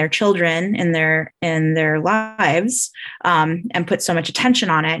raising their children in their lives and put so much attention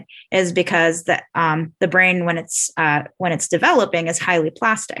on it, is because the brain, when it's developing, is highly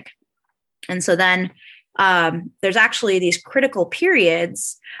plastic. And so then there's actually these critical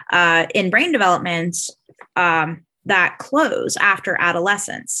periods in brain development that close after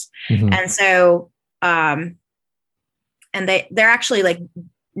adolescence. Mm-hmm. And so, and they're actually like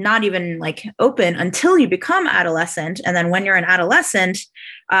not even like open until you become adolescent. And then when you're an adolescent,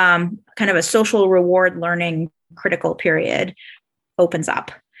 kind of a social reward learning critical period opens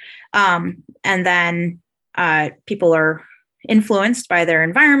up. And then people are influenced by their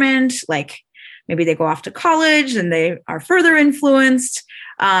environment. Like maybe they go off to college and they are further influenced.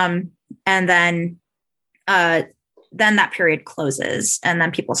 And then that period closes, and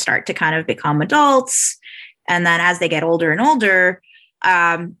then people start to kind of become adults. And then as they get older and older,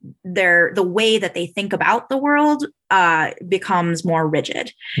 the way that they think about the world becomes more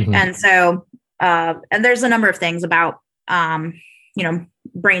rigid. Mm-hmm. And so, and there's a number of things about,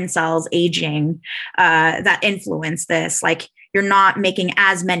 brain cells aging that influence this. Like you're not making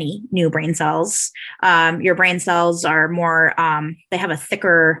as many new brain cells. Your brain cells are more, they have a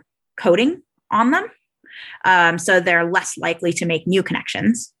thicker coating on them. So they're less likely to make new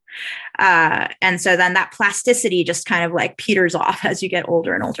connections. And so then that plasticity just kind of like peters off as you get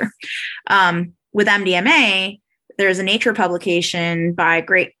older and older. With MDMA, there's a Nature publication by a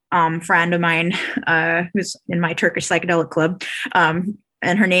great friend of mine who's in my Turkish psychedelic club.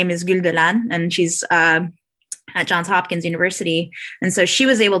 And her name is Güldelan, and she's at Johns Hopkins University. And so she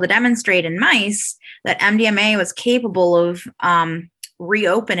was able to demonstrate in mice that MDMA was capable of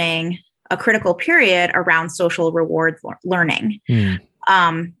reopening a critical period around social reward learning.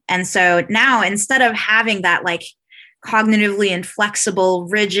 And so now, instead of having that like cognitively inflexible,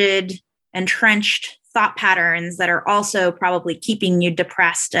 rigid, entrenched thought patterns that are also probably keeping you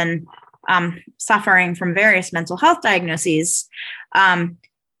depressed and suffering from various mental health diagnoses,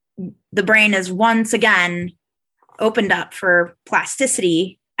 the brain is once again opened up for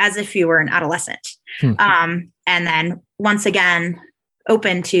plasticity as if you were an adolescent. And then once again,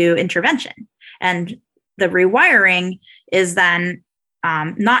 open to intervention. And the rewiring is then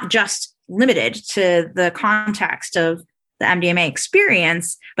not just limited to the context of the MDMA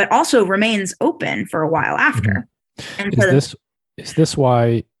experience, but also remains open for a while after. Mm-hmm. And is this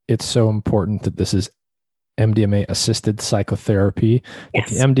why it's so important that this is MDMA assisted psychotherapy? Yes.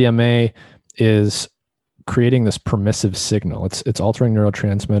 That the MDMA is creating this permissive signal. It's altering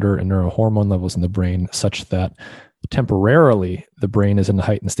neurotransmitter and neurohormone levels in the brain such that temporarily the brain is in a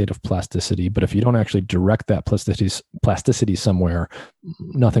heightened state of plasticity, but if you don't actually direct that plasticity somewhere,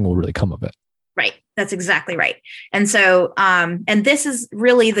 nothing will really come of it. Right. That's exactly right. And so, and this is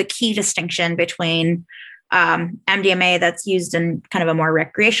really the key distinction between MDMA that's used in kind of a more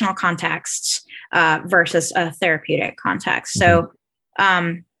recreational context versus a therapeutic context. So,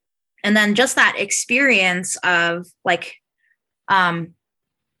 and then just that experience of like,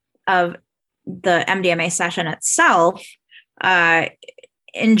 of the MDMA session itself,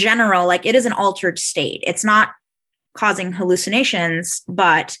 in general, like it is an altered state. It's not causing hallucinations,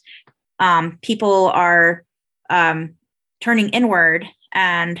 but people are turning inward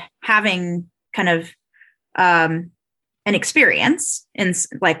and having kind of an experience in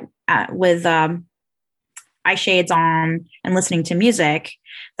like with eye shades on and listening to music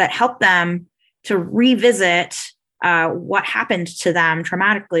that help them to revisit what happened to them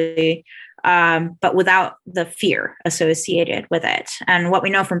traumatically, but without the fear associated with it. And what we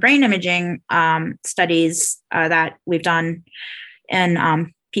know from brain imaging studies that we've done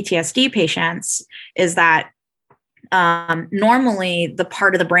in PTSD patients is that normally the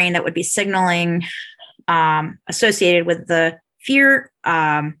part of the brain that would be signaling associated with the fear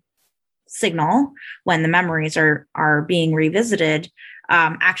signal when the memories are being revisited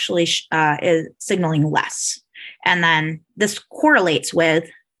actually is signaling less. And then this correlates with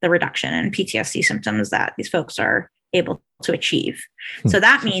the reduction in PTSD symptoms that these folks are able to achieve. So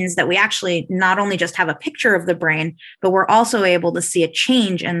that means that we actually not only just have a picture of the brain, but we're also able to see a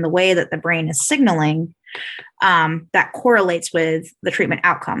change in the way that the brain is signaling that correlates with the treatment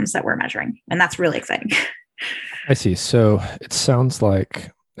outcomes that we're measuring. And that's really exciting. I see. So it sounds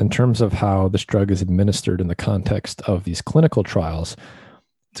like in terms of how this drug is administered in the context of these clinical trials,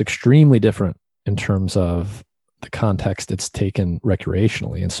 it's extremely different in terms of the context it's taken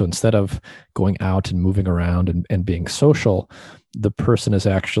recreationally. And so instead of going out and moving around and being social, the person is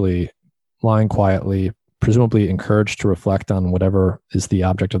actually lying quietly, presumably encouraged to reflect on whatever is the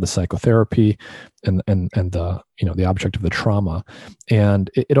object of the psychotherapy and the, the object of the trauma.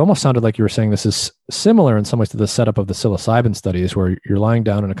 And it almost sounded like you were saying this is similar in some ways to the setup of the psilocybin studies, where you're lying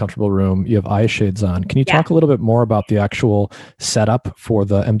down in a comfortable room, you have eye shades on. Can you talk a little bit more about the actual setup for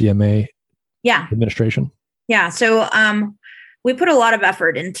the MDMA administration? Yeah. So we put a lot of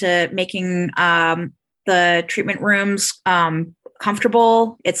effort into making the treatment rooms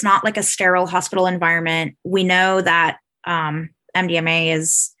comfortable. It's not like a sterile hospital environment. We know that MDMA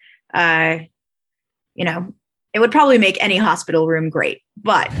is, it would probably make any hospital room great,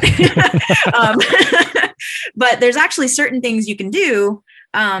 but but there's actually certain things you can do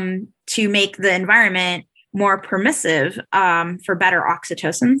to make the environment more permissive for better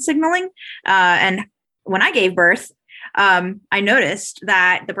oxytocin signaling. And when I gave birth, I noticed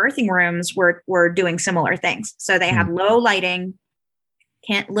that the birthing rooms were doing similar things. So they had low lighting,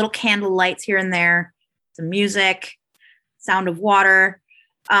 little candle lights here and there, some music, sound of water,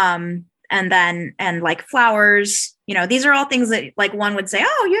 and like flowers. These are all things that like one would say,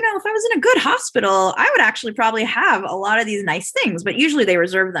 oh, if I was in a good hospital, I would actually probably have a lot of these nice things, but usually they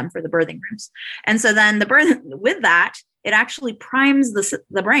reserve them for the birthing rooms. And so then with that, it actually primes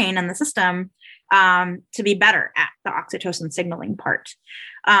the brain and the system to be better at the oxytocin signaling part.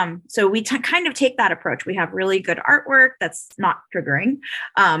 So we kind of take that approach. We have really good artwork that's not triggering.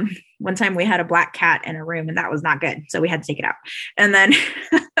 One time we had a black cat in a room and that was not good. So we had to take it out. And then,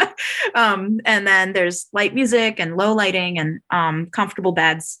 and then there's light music and low lighting and comfortable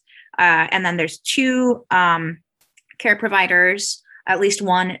beds. And then there's 2 care providers. At least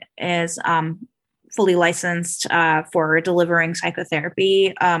one is fully licensed for delivering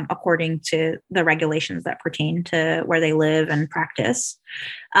psychotherapy according to the regulations that pertain to where they live and practice.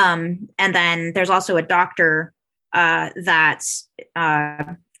 And then there's also a doctor that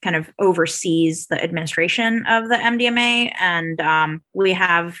kind of oversees the administration of the MDMA. And we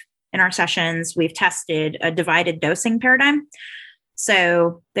have in our sessions, we've tested a divided dosing paradigm.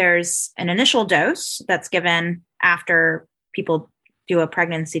 So there's an initial dose that's given after people do a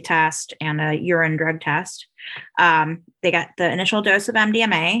pregnancy test and a urine drug test. They get the initial dose of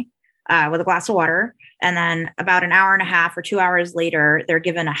MDMA with a glass of water. And then about an hour and a half or 2 hours later, they're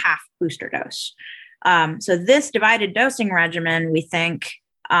given a half booster dose. So this divided dosing regimen, we think,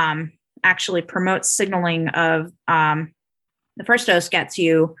 actually promotes signaling of the first dose gets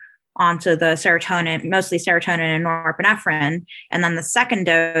you onto the serotonin, mostly serotonin and norepinephrine. And then the second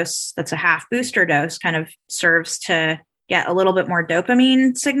dose, that's a half booster dose, kind of serves to get a little bit more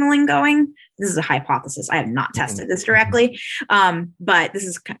dopamine signaling going. This is a hypothesis. I have not tested this directly, but this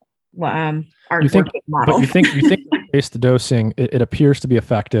is our model. But you think based the dosing, it appears to be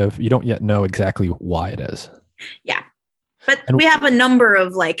effective. You don't yet know exactly why it is. Yeah. But we have a number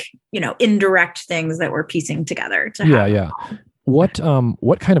of indirect things that we're piecing together to have. Yeah. What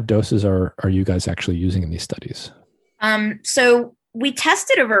kind of doses are you guys actually using in these studies? So we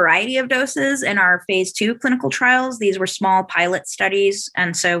tested a variety of doses in our phase 2 clinical trials. These were small pilot studies.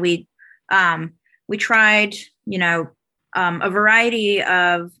 And so we tried, a variety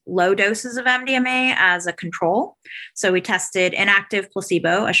of low doses of MDMA as a control. So we tested inactive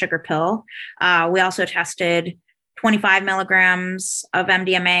placebo, a sugar pill. We also tested 25 milligrams of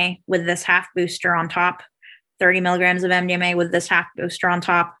MDMA with this half booster on top, 30 milligrams of MDMA with this half booster on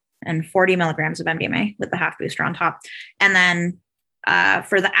top, and 40 milligrams of MDMA with the half booster on top. And then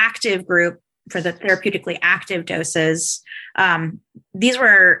for the active group, for the therapeutically active doses, these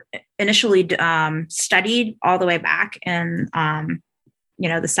were initially studied all the way back in the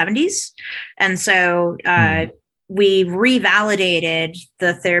 70s. And so we revalidated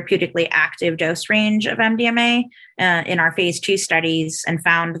the therapeutically active dose range of MDMA in our phase 2 studies and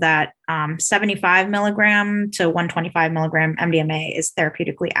found that 75 milligram to 125 milligram MDMA is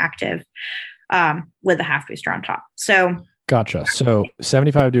therapeutically active with a half booster on top. So gotcha. So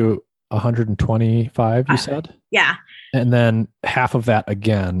 75 to 125, you said? Yeah. And then half of that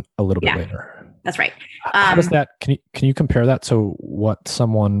again a little bit later. That's right. How does that, can you compare that to what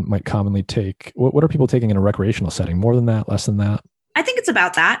someone might commonly take? What are people taking in a recreational setting? More than that, less than that? I think it's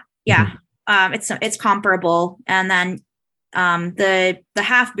about that. Yeah. Mm-hmm. It's comparable. And then the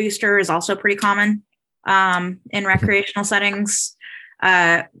half booster is also pretty common in recreational settings.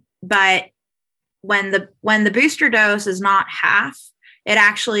 But when the booster dose is not half, it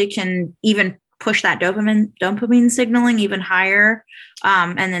actually can even push that dopamine signaling even higher.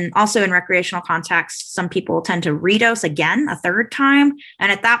 And then also in recreational context, some people tend to redose again a third time.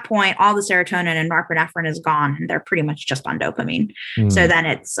 And at that point, all the serotonin and norepinephrine is gone and they're pretty much just on dopamine. So then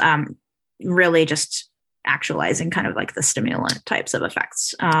it's really just actualizing kind of like the stimulant types of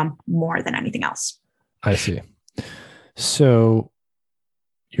effects more than anything else. I see. So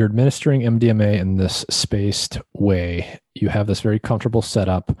you're administering MDMA in this spaced way. You have this very comfortable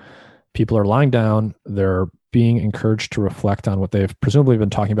setup. People are lying down. They're being encouraged to reflect on what they've presumably been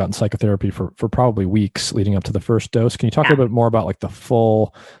talking about in psychotherapy for probably weeks leading up to the first dose. Can you talk a little bit more about like the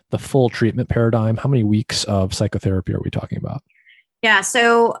full treatment paradigm? How many weeks of psychotherapy are we talking about? Yeah.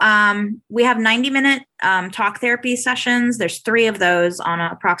 So we have 90-minute talk therapy sessions. There's 3 of those on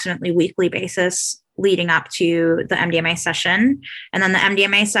an approximately weekly basis leading up to the MDMA session. And then the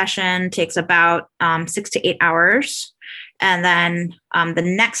MDMA session takes about 6 to 8 hours. And then the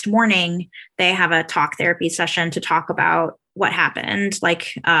next morning, they have a talk therapy session to talk about what happened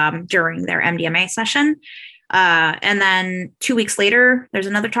during their MDMA session. And then 2 weeks later, there's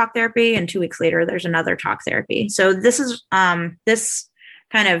another talk therapy, and 2 weeks later, there's another talk therapy. So this is this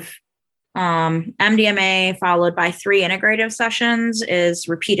kind of MDMA followed by 3 integrative sessions is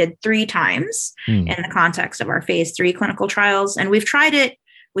repeated 3 times in the context of our phase 3 clinical trials. And we've tried it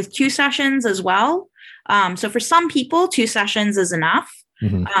with 2 sessions as well. So for some people, 2 sessions is enough.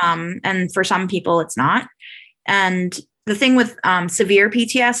 And for some people, it's not. And the thing with severe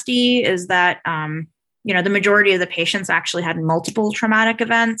PTSD is that the majority of the patients actually had multiple traumatic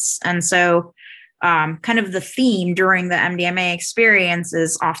events. And so kind of the theme during the MDMA experience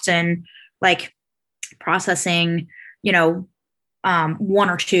is often like processing, 1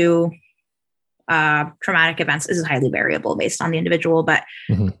 or 2 traumatic events. This is highly variable based on the individual, but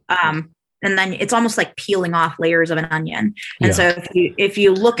and then it's almost like peeling off layers of an onion. And so if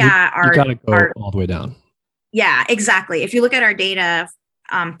you look at you got to go all the way down. Yeah, exactly. If you look at our data,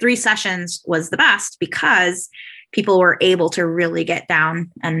 3 sessions was the best because people were able to really get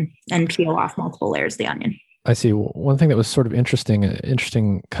down and peel off multiple layers of the onion. I see. One thing that was sort of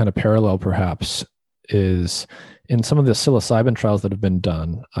interesting kind of parallel perhaps is in some of the psilocybin trials that have been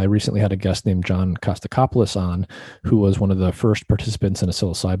done. I recently had a guest named John Kostakopoulos on, who was one of the first participants in a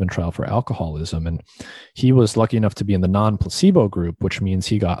psilocybin trial for alcoholism. And he was lucky enough to be in the non-placebo group, which means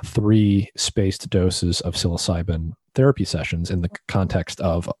he got 3 spaced doses of psilocybin therapy sessions in the context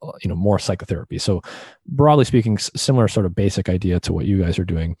of, more psychotherapy. So broadly speaking, similar sort of basic idea to what you guys are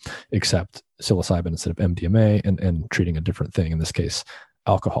doing, except psilocybin instead of MDMA and treating a different thing, in this case,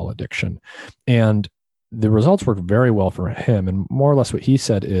 alcohol addiction. And the results worked very well for him. And more or less what he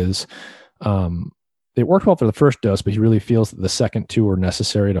said is it worked well for the first dose, but he really feels that the second 2 are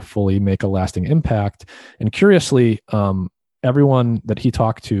necessary to fully make a lasting impact. And curiously, everyone that he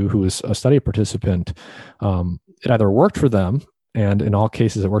talked to who was a study participant, it either worked for them, and in all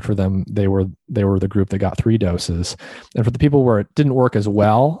cases it worked for them. They were the group that got 3 doses. And for the people where it didn't work as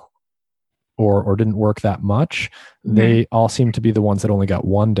well, or didn't work that much, they all seem to be the ones that only got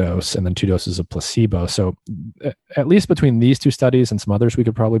 1 dose and then 2 doses of placebo. So at least between these 2 studies and some others we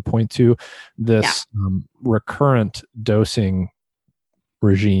could probably point to, this recurrent dosing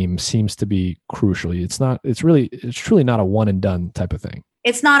regime seems to be crucial. It's truly not a one and done type of thing.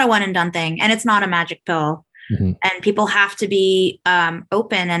 It's not a one and done thing, and it's not a magic pill. And people have to be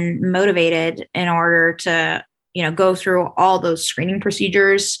open and motivated in order to, go through all those screening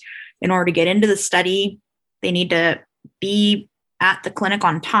procedures. In order to get into the study, they need to be at the clinic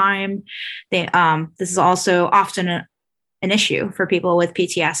on time. This is also often an issue for people with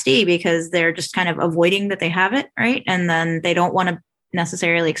PTSD because they're just kind of avoiding that they have it, right? And then they don't want to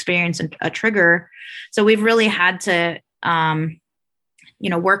necessarily experience a trigger. So we've really had to,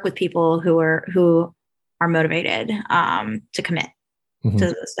 work with people who are motivated to commit to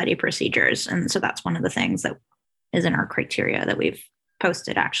the study procedures. And so that's one of the things that is in our criteria that we've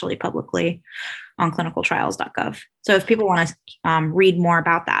posted actually publicly on clinicaltrials.gov. So if people want to read more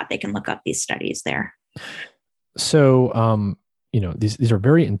about that, they can look up these studies there. So, these are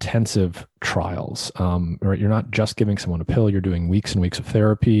very intensive trials. Right? You're not just giving someone a pill. You're doing weeks and weeks of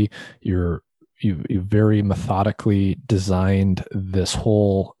therapy. You've very methodically designed this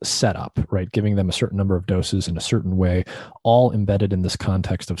whole setup, right? Giving them a certain number of doses in a certain way, all embedded in this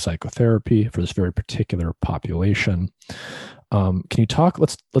context of psychotherapy for this very particular population. Can you talk,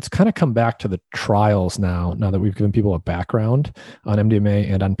 let's kind of come back to the trials now that we've given people a background on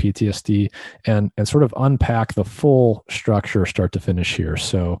MDMA and on PTSD and sort of unpack the full structure start to finish here.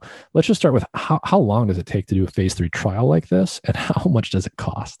 So let's just start with how long does it take to do a phase 3 trial like this and how much does it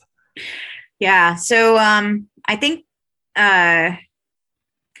cost? Yeah. So I think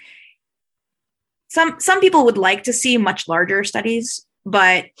some people would like to see much larger studies,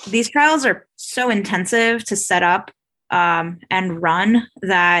 but these trials are so intensive to set up and run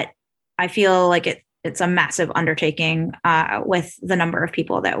that I feel like it's a massive undertaking with the number of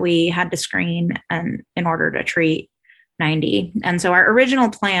people that we had to screen and in order to treat 90. And so our original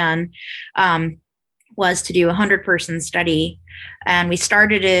plan was to do a 100-person study, and we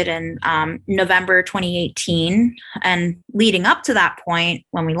started it in November 2018. And leading up to that point,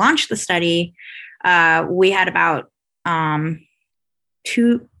 when we launched the study, we had about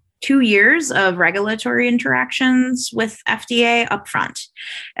 2 years of regulatory interactions with FDA upfront.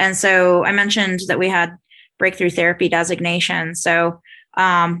 And so I mentioned that we had breakthrough therapy designation. So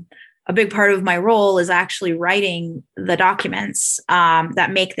a big part of my role is actually writing the documents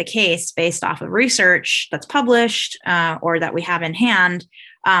that make the case based off of research that's published or that we have in hand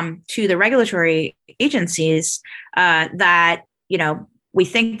to the regulatory agencies that, we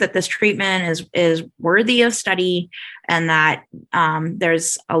think that this treatment is worthy of study, and that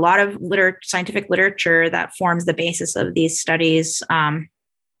there's a lot of scientific literature that forms the basis of these studies. And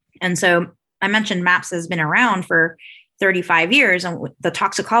so I mentioned MAPS has been around for 35 years, and the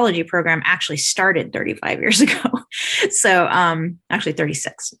toxicology program actually started 35 years ago. So actually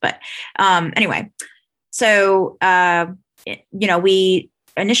 36, but anyway, so, we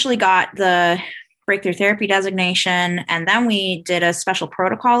initially got the breakthrough therapy designation, and then we did a special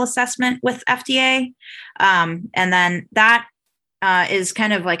protocol assessment with FDA. And then that is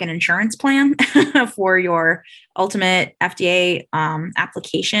kind of like an insurance plan for your ultimate FDA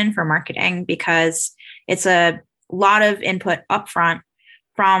application for marketing, because it's a lot of input upfront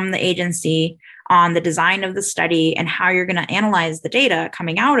from the agency on the design of the study and how you're going to analyze the data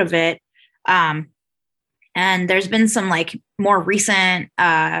coming out of it. And there's been some like more recent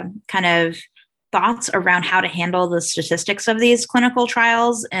kind of thoughts around how to handle the statistics of these clinical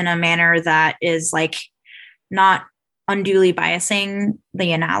trials in a manner that is like not unduly biasing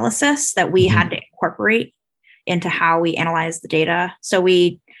the analysis that we had to incorporate into how we analyze the data. So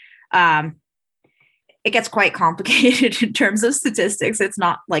it gets quite complicated in terms of statistics. It's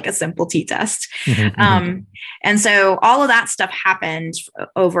not like a simple t-test. And so all of that stuff happened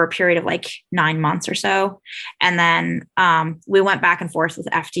over a period of like 9 months or so. And then we went back and forth with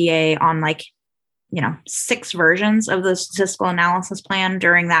FDA on 6 versions of the statistical analysis plan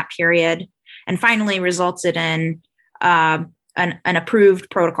during that period, and finally resulted in an approved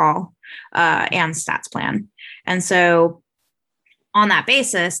protocol and stats plan. And so on that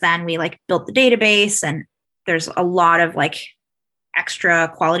basis, then we built the database, and there's a lot of extra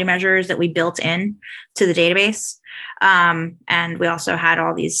quality measures that we built in to the database. And we also had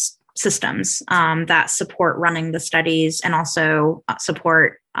all these systems that support running the studies, and also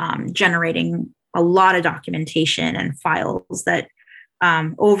support generating a lot of documentation and files that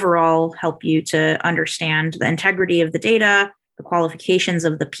overall help you to understand the integrity of the data, the qualifications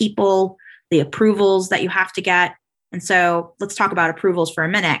of the people, the approvals that you have to get. And so let's talk about approvals for a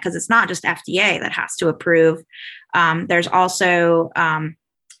minute, because it's not just FDA that has to approve. There's also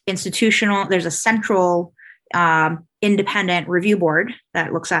there's a central independent review board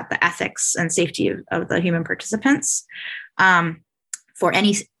that looks at the ethics and safety of the human participants for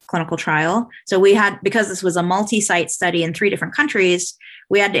any clinical trial. So because this was a multi-site study in 3 different countries,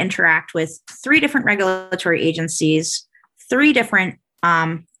 we had to interact with 3 different regulatory agencies, 3 different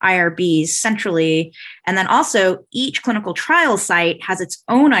IRBs centrally, and then also each clinical trial site has its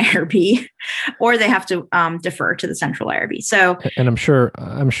own IRB, or they have to defer to the central IRB. So, and I'm sure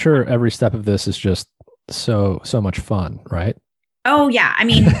every step of this is just so much fun, right? Oh yeah, I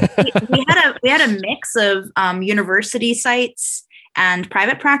mean, we had a mix of university sites and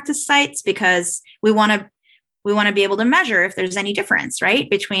private practice sites, because we want to be able to measure if there's any difference, right,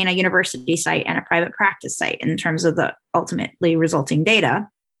 between a university site and a private practice site in terms of the ultimately resulting data.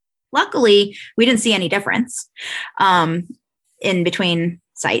 Luckily, we didn't see any difference in between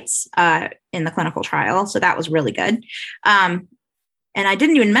sites in the clinical trial. So that was really good. And I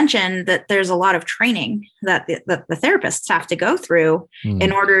didn't even mention that there's a lot of training that the therapists have to go through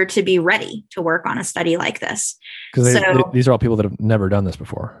in order to be ready to work on a study like this. Because these are all people that have never done this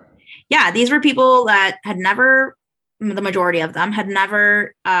before. Yeah, these were people that the majority of them had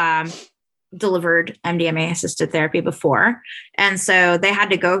never delivered MDMA assisted therapy before. And so they had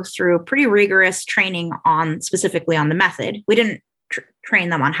to go through pretty rigorous training specifically on the method. We didn't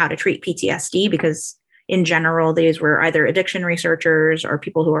train them on how to treat PTSD, because in general, these were either addiction researchers or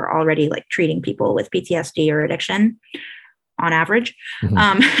people who are already treating people with PTSD or addiction on average.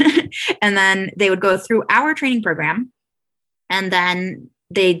 And then they would go through our training program, and then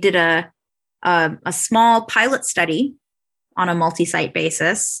they did a small pilot study on a multi-site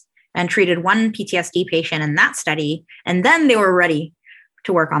basis and treated 1 PTSD patient in that study. And then they were ready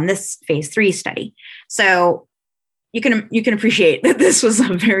to work on this phase 3 study. So you can appreciate that this was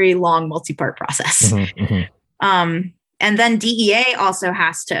a very long multi-part process. And then DEA also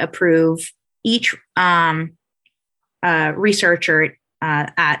has to approve each researcher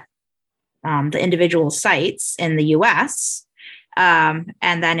at the individual sites in the US. And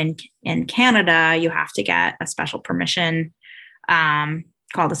then in Canada, you have to get a special permission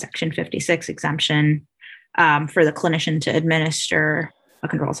called a Section 56 exemption for the clinician to administer a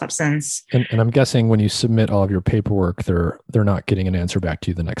controlled substance. And I'm guessing when you submit all of your paperwork, they're not getting an answer back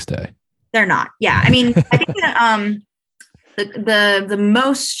to you the next day. They're not. Yeah. I mean, I think that the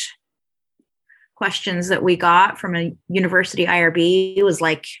most questions that we got from a university IRB was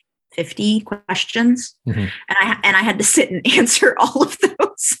like 50 questions. And I had to sit and answer all of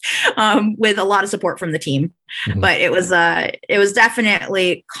those with a lot of support from the team. But it was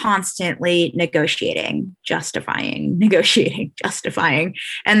definitely constantly negotiating, justifying.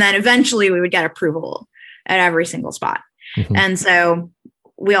 And then eventually we would get approval at every single spot. And so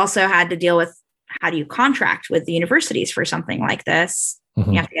we also had to deal with, how do you contract with the universities for something like this?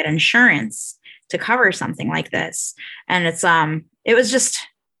 You have to get insurance to cover something like this. And it's a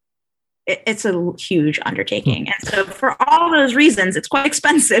huge undertaking. And so for all those reasons, it's quite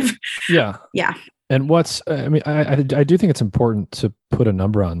expensive. Yeah. Yeah. And I do think it's important to put a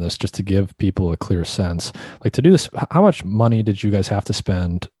number on this just to give people a clear sense. Like, to do this, how much money did you guys have to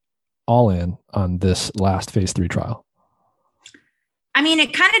spend all in on this last phase 3 trial? I mean,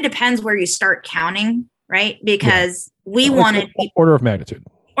 it kind of depends where you start counting, right? Because we wanted order of magnitude.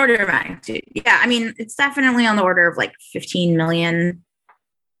 Yeah. I mean, it's definitely on the order of like 15 million.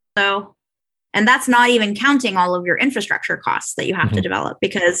 So, and that's not even counting all of your infrastructure costs that you have to develop,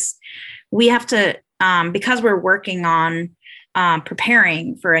 because we have to, because we're working on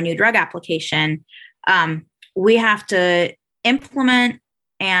preparing for a new drug application, we have to implement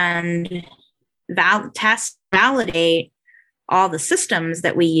and validate all the systems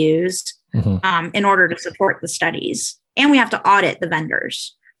that we used in order to support the studies. And we have to audit the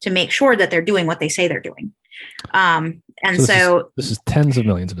vendors to make sure that they're doing what they say they're doing. This is tens of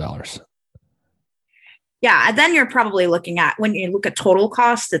millions of dollars. Yeah. And then you're probably looking at, when you look at total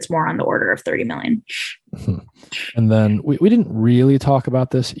costs, it's more on the order of 30 million. And then we didn't really talk about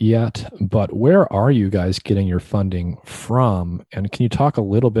this yet, but where are you guys getting your funding from? And can you talk a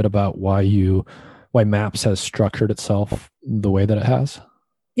little bit about why MAPS has structured itself the way that it has?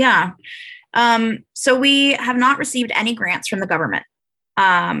 Yeah. So we have not received any grants from the government.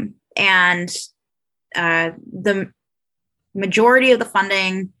 And the majority of the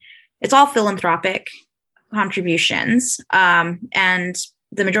funding, it's all philanthropic contributions. And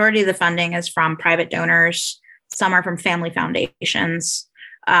the majority of the funding is from private donors. Some are from family foundations.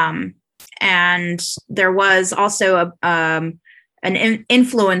 And there was also an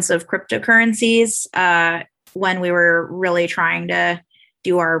influence of cryptocurrencies when we were really trying to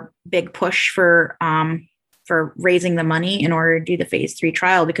do our big push for raising the money in order to do the phase 3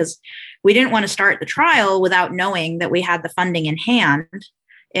 trial, because we didn't want to start the trial without knowing that we had the funding in hand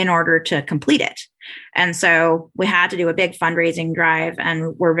in order to complete it. And so we had to do a big fundraising drive,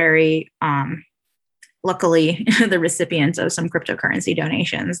 and we're very luckily the recipients of some cryptocurrency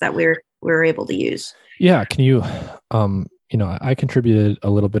donations that we were able to use. Yeah. Can you, I contributed a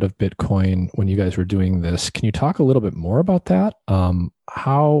little bit of Bitcoin when you guys were doing this. Can you talk a little bit more about that?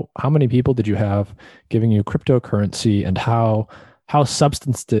 How many people did you have giving you cryptocurrency, and how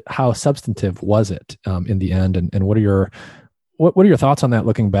substantive was it in the end? And what are your thoughts on that,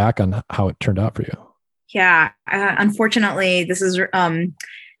 looking back on how it turned out for you? Yeah, unfortunately, this is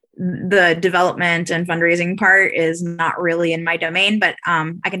the development and fundraising part is not really in my domain, but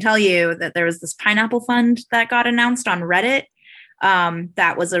I can tell you that there was this pineapple fund that got announced on Reddit.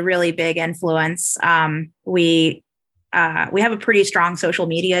 That was a really big influence. We have a pretty strong social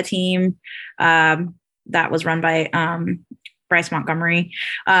media team that was run by Bryce Montgomery.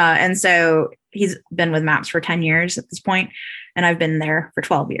 And so he's been with MAPS for 10 years at this point, and I've been there for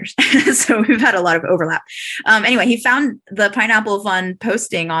 12 years. So we've had a lot of overlap. Anyway, he found the Pineapple Fund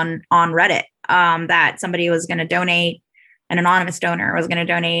posting on Reddit that somebody was going to donate, an anonymous donor was going to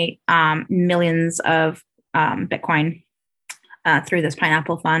donate millions of Bitcoin through this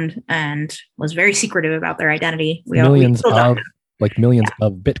Pineapple Fund, and was very secretive about their identity. Millions of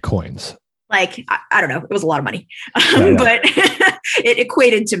Bitcoins. Like, I don't know. It was a lot of money, but it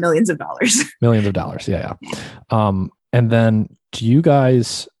equated to millions of dollars. Millions of dollars. Yeah. And then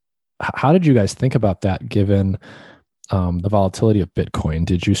how did you guys think about that, given the volatility of Bitcoin?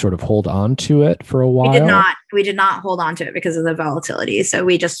 Did you sort of hold on to it for a while? We did not hold on to it because of the volatility. So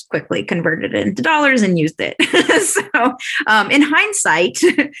we just quickly converted it into dollars and used it. So in hindsight,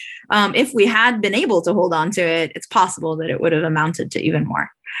 if we had been able to hold on to it, it's possible that it would have amounted to even more.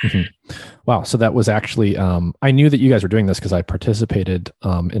 Mm-hmm. Wow. So that was actually, I knew that you guys were doing this because I participated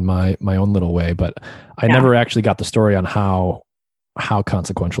in my own little way, but I never actually got the story on how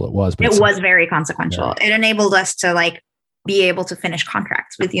consequential it was. But it was very consequential. Yeah. It enabled us to be able to finish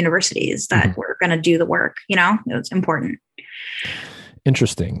contracts with universities that were going to do the work. It was important.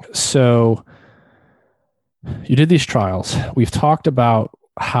 Interesting. So you did these trials. We've talked about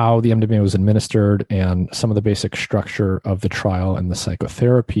how the MDMA was administered and some of the basic structure of the trial and the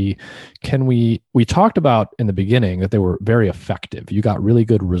psychotherapy. We talked about in the beginning that they were very effective. You got really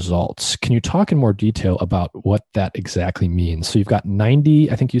good results. Can you talk in more detail about what that exactly means? So you've got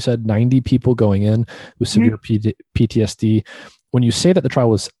 90, I think you said 90 people going in with severe PTSD. When you say that the trial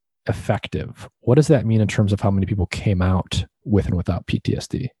was effective, what does that mean in terms of how many people came out with and without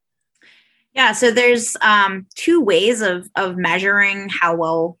PTSD? Yeah, so there's two ways of measuring how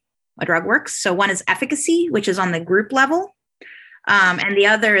well a drug works. So one is efficacy, which is on the group level, and the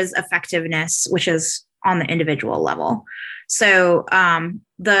other is effectiveness, which is on the individual level. So and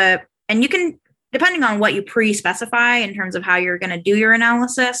you can, depending on what you pre-specify in terms of how you're going to do your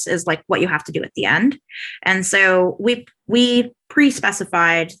analysis, is like what you have to do at the end. And so we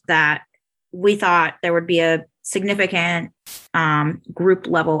pre-specified that we thought there would be a significant group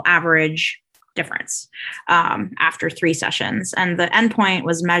level average difference after 3 sessions. And the endpoint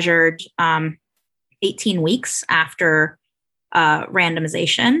was measured 18 weeks after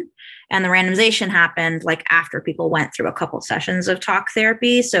randomization. And the randomization happened like after people went through a couple sessions of talk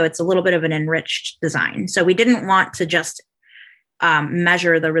therapy. So it's a little bit of an enriched design. So we didn't want to just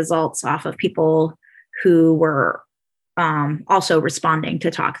measure the results off of people who were also responding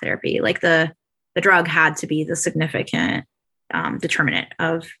to talk therapy. Like the drug had to be the significant determinant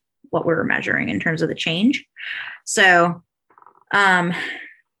of what we were measuring in terms of the change. So,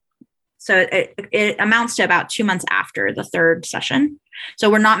 it amounts to about 2 months after the 3rd session. So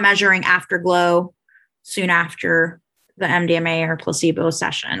we're not measuring afterglow soon after the MDMA or placebo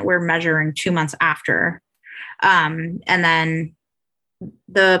session. We're measuring 2 months after. And then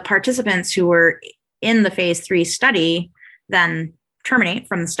the participants who were in the phase 3 study then terminate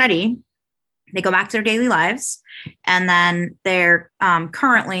from the study. They go back to their daily lives, and then they're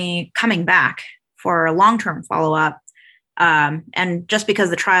currently coming back for a long-term follow-up. And just because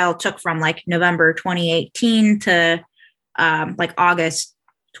the trial took from like November 2018 to like August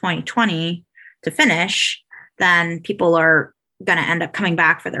 2020 to finish, then people are going to end up coming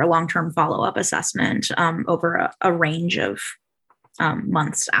back for their long-term follow-up assessment over a range of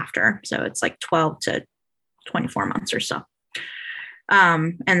months after. So it's like 12 to 24 months or so.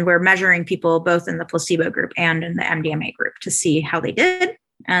 And we're measuring people both in the placebo group and in the MDMA group to see how they did.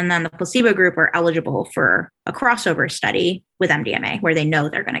 And then the placebo group are eligible for a crossover study with MDMA where they know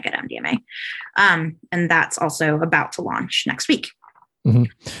they're going to get MDMA. And that's also about to launch next week. Mm-hmm.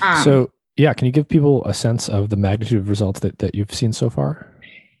 So can you give people a sense of the magnitude of results that you've seen so far?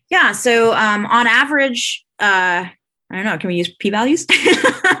 Yeah. So on average, I don't know, can we use p-values?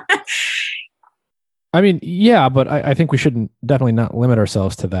 I mean, yeah, but I think we shouldn't definitely not limit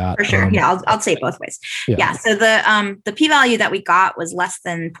ourselves to that. For sure. I'll say it both ways. Yeah. So the p-value that we got was less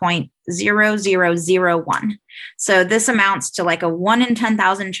than 0.0001. So this amounts to like a 1 in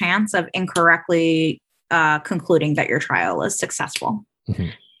 10,000 chance of incorrectly concluding that your trial is successful. Mm-hmm.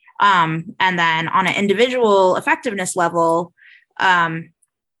 And then on an individual effectiveness level,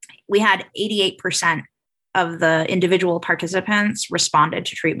 we had 88% of the individual participants responded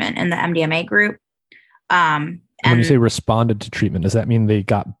to treatment in the MDMA group. And when you say responded to treatment, does that mean they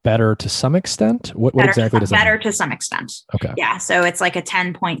got better to some extent? What exactly does that mean? Better to some extent. Okay. Yeah. So it's like a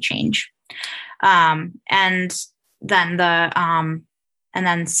 10-point change. And then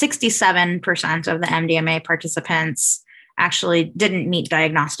 67% of the MDMA participants actually didn't meet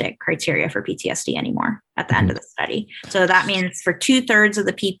diagnostic criteria for PTSD anymore at the end of the study. So that means for 2/3 of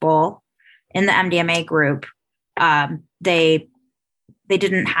the people in the MDMA group, they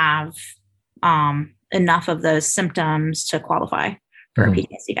didn't have enough of those symptoms to qualify for a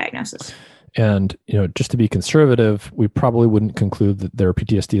PTSD diagnosis. And, just to be conservative, we probably wouldn't conclude that their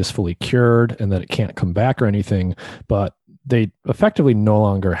PTSD is fully cured and that it can't come back or anything, but they effectively no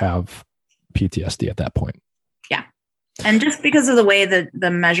longer have PTSD at that point. Yeah. And just because of the way that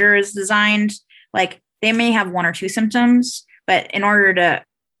the measure is designed, like they may have 1 or 2 symptoms, but in order to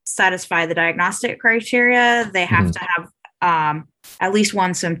satisfy the diagnostic criteria, they have to have at least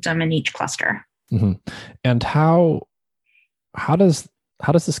 1 symptom in each cluster. Mm-hmm. And how does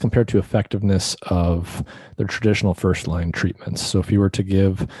this compare to effectiveness of the traditional first-line treatments? So if you were to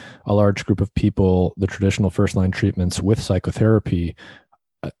give a large group of people the traditional first-line treatments with psychotherapy,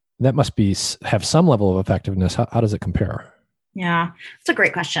 that must have some level of effectiveness. How does it compare? Yeah, it's a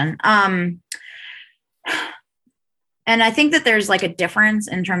great question. And I think that there's like a difference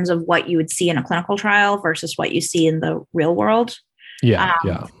in terms of what you would see in a clinical trial versus what you see in the real world. Yeah.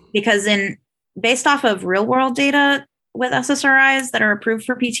 Because based off of real world data with SSRIs that are approved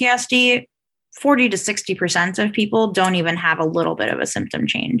for PTSD, 40 to 60% of people don't even have a little bit of a symptom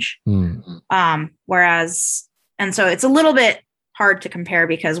change. And so it's a little bit hard to compare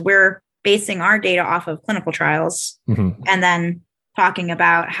because we're basing our data off of clinical trials and then talking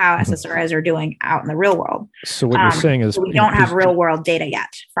about how SSRIs are doing out in the real world. So what you're saying is we don't have real world data yet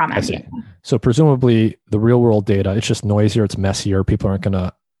from MDMA. So presumably the real world data, it's just noisier, it's messier. People aren't going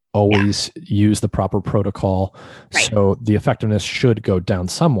to always use the proper protocol. Right. So the effectiveness should go down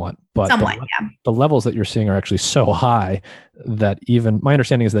somewhat, but the levels that you're seeing are actually so high that my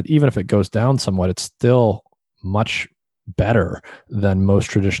understanding is that even if it goes down somewhat, it's still much better than most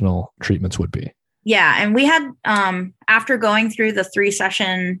traditional treatments would be. Yeah. And we had, after going through the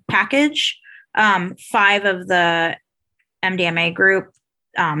 3-session package, 5 of the MDMA group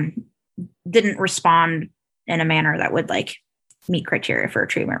didn't respond in a manner that would like meet criteria for a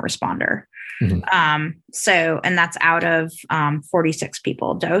treatment responder. And that's out of 46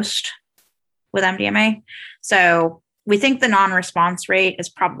 people dosed with MDMA. So we think the non-response rate is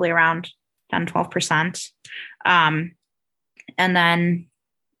probably around 10-12%. And then,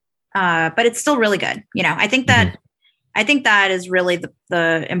 but it's still really good. I think that is really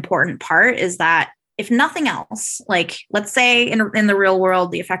the important part is that if nothing else, like let's say in the real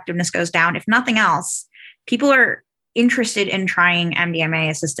world, the effectiveness goes down. If nothing else, people are interested in trying MDMA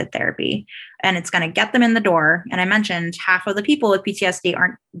assisted therapy and it's going to get them in the door. And I mentioned half of the people with PTSD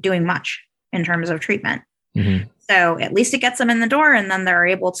aren't doing much in terms of treatment. So at least it gets them in the door and then they're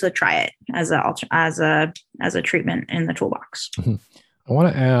able to try it as a treatment in the toolbox. I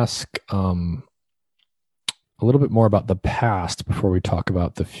want to ask a little bit more about the past before we talk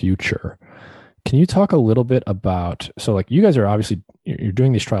about the future. Can you talk a little bit about, so like you guys are obviously, you're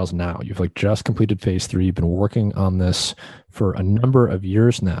doing these trials now. You've like just completed phase 3. You've been working on this for a number of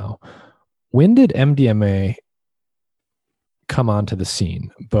years now. When did MDMA come onto the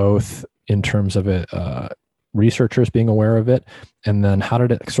scene, both in terms of it, researchers being aware of it, and then how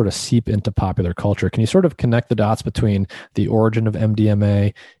did it sort of seep into popular culture? Can you sort of connect the dots between the origin of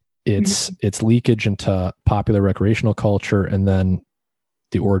MDMA, its leakage into popular recreational culture, and then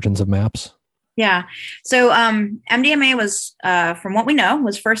the origins of MAPS? Yeah. So MDMA was, from what we know,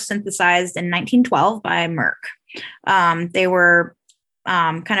 was first synthesized in 1912 by Merck. They were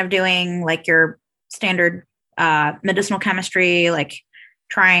kind of doing like your standard medicinal chemistry, like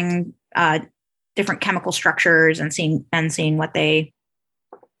trying different chemical structures and seeing what they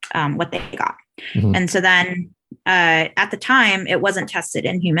got. And so then at the time, it wasn't tested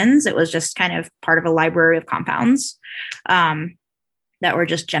in humans. It was just kind of part of a library of compounds that were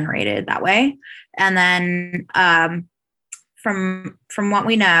just generated that way. And then from what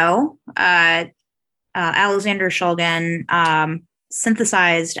we know, Alexander Shulgin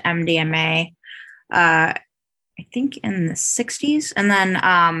synthesized MDMA, I think in the 60s. And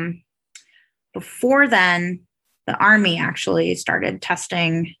then before then, the Army actually started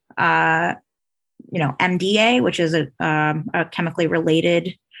testing, MDA, which is a chemically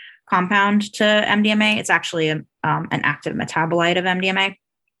related compound to MDMA. It's actually an active metabolite of MDMA.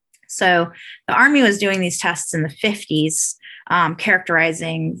 So the Army was doing these tests in the 50s,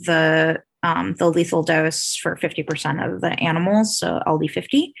 characterizing the lethal dose for 50% of the animals, so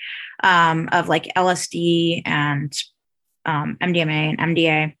LD50, of like LSD and MDMA and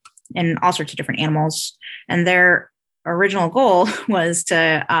MDA in all sorts of different animals. And their original goal was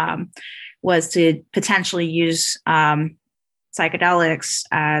to potentially use psychedelics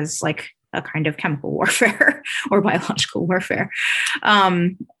as like a kind of chemical warfare or biological warfare.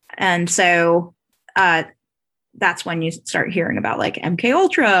 And so that's when you start hearing about like MK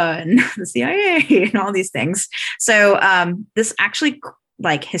Ultra and the CIA and all these things. So this actually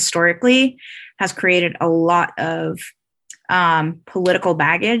like historically has created a lot of political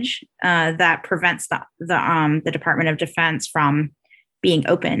baggage that prevents the Department of Defense from being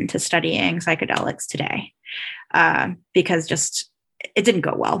open to studying psychedelics today, because just it didn't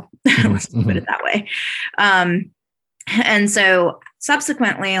go well. Let's put it that way. And so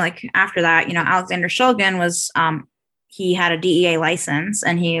subsequently, like after that, Alexander Shulgin was he had a DEA license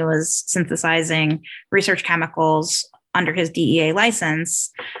and he was synthesizing research chemicals under his DEA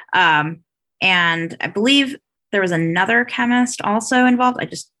license. And I believe there was another chemist also involved. I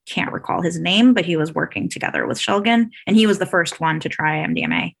just can't recall his name, but he was working together with Shulgin, and he was the first one to try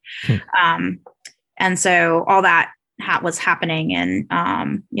MDMA. And so all that was happening in,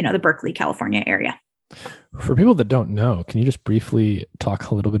 the Berkeley, California area. For people that don't know, can you just briefly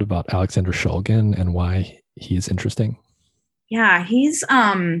talk a little bit about Alexander Shulgin and why he's interesting? Yeah, he's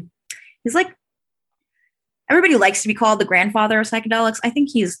like, everybody likes to be called the grandfather of psychedelics. I think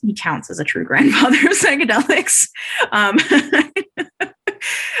he counts as a true grandfather of psychedelics.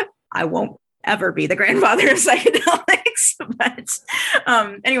 I won't ever be the grandfather of psychedelics, but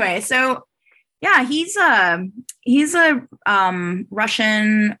anyway, so Yeah, he's a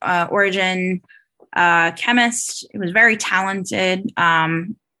Russian origin chemist. He was very talented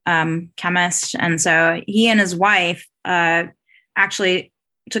chemist, and so he and his wife actually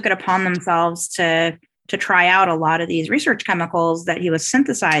took it upon themselves to try out a lot of these research chemicals that he was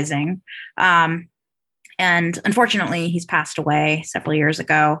synthesizing. And unfortunately, he's passed away several years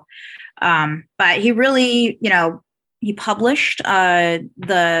ago. But he really, he published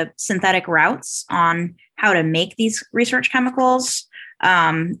the synthetic routes on how to make these research chemicals,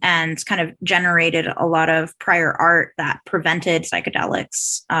 and kind of generated a lot of prior art that prevented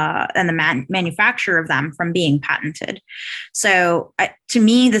psychedelics and the manufacture of them from being patented. So to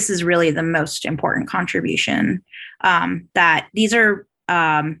me, this is really the most important contribution, that these are,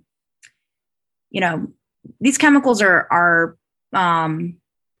 these chemicals are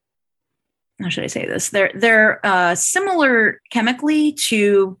how should I say this? They're similar chemically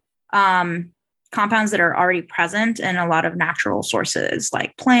to compounds that are already present in a lot of natural sources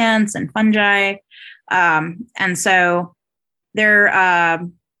like plants and fungi. And so they're,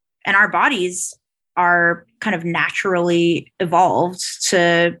 and our bodies are kind of naturally evolved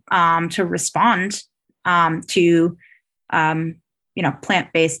to respond to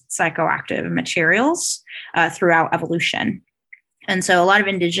plant-based psychoactive materials throughout evolution. And so a lot of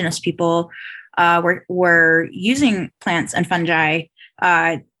indigenous people were using plants and fungi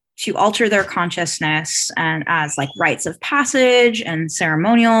to alter their consciousness and as like rites of passage and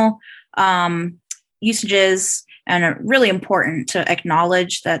ceremonial usages. And really important to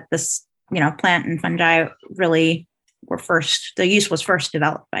acknowledge that this, plant and fungi really the use was first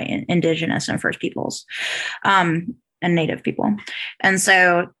developed by indigenous and first peoples and native people. And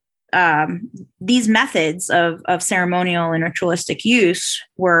so these methods of ceremonial and ritualistic use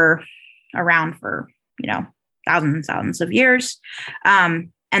were around for, thousands of years,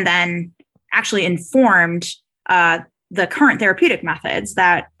 and then actually informed the current therapeutic methods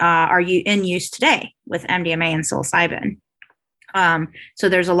that are in use today with MDMA and psilocybin. So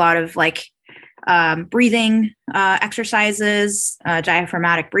there's a lot of breathing exercises,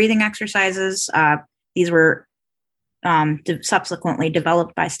 diaphragmatic breathing exercises. These were subsequently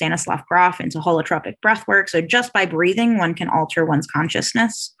developed by Stanislav Grof into holotropic breathwork. So just by breathing, one can alter one's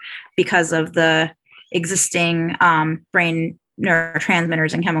consciousness because of the existing brain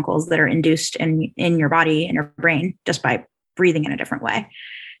neurotransmitters and chemicals that are induced in your body and your brain just by breathing in a different way.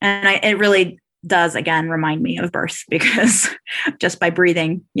 And it really does, again, remind me of birth, because just by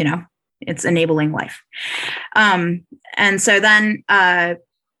breathing, it's enabling life. And so then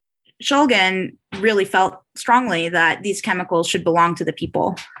Shulgin really felt strongly that these chemicals should belong to the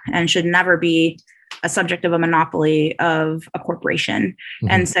people and should never be a subject of a monopoly of a corporation. Mm-hmm.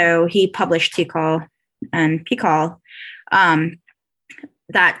 And so he published TiHKAL and PiHKAL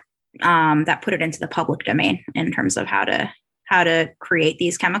that put it into the public domain in terms of how to create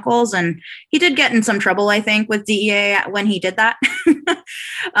these chemicals. And he did get in some trouble, I think, with DEA when he did that,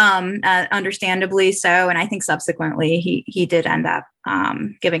 understandably so. And I think subsequently he did end up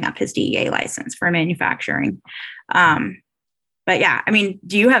giving up his DEA license for manufacturing. But yeah, I mean,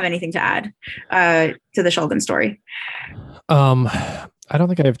 do you have anything to add to the Shulgin story? I don't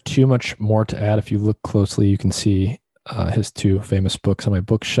think I have too much more to add. If you look closely, you can see his two famous books on my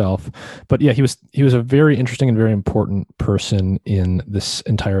bookshelf. But yeah, he was a very interesting and very important person in this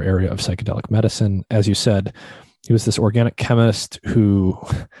entire area of psychedelic medicine. As you said, he was this organic chemist who,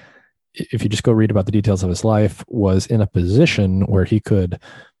 if you just go read about the details of his life, was in a position where he could,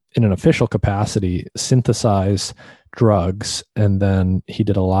 in an official capacity, synthesize drugs. And then he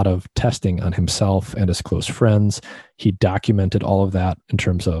did a lot of testing on himself and his close friends. He documented all of that in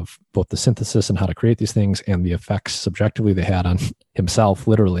terms of both the synthesis and how to create these things and the effects subjectively they had on himself,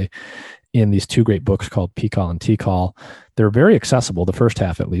 literally, in these two great books called PiHKAL and TiHKAL. They're very accessible, the first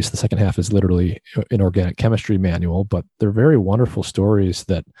half at least. The second half is literally an organic chemistry manual, but they're very wonderful stories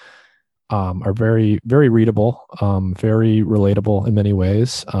that are very, very readable, very relatable in many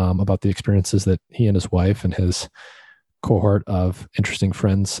ways, about the experiences that he and his wife and his cohort of interesting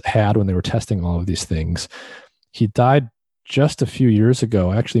friends had when they were testing all of these things. He died just a few years ago.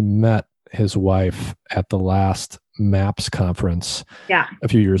 I actually met his wife at the last MAPS conference a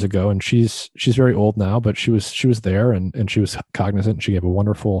few years ago, and she's very old now, but she was there and she was cognizant, and she gave a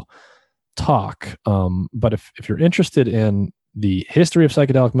wonderful talk. But if you're interested in the history of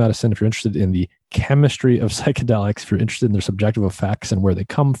psychedelic medicine, if you're interested in the chemistry of psychedelics, if you're interested in their subjective effects and where they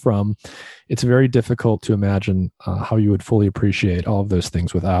come from, it's very difficult to imagine how you would fully appreciate all of those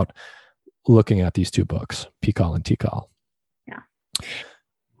things without looking at these two books, PiHKAL and TiHKAL. Yeah.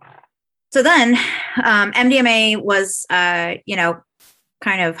 So then MDMA was,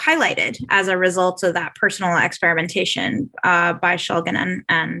 kind of highlighted as a result of that personal experimentation by Shulgin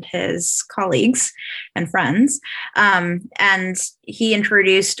and his colleagues and friends. And he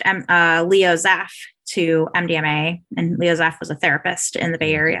introduced Leo Zaff to MDMA, and Leo Zaff was a therapist in the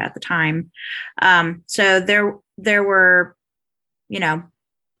Bay Area at the time. So there were,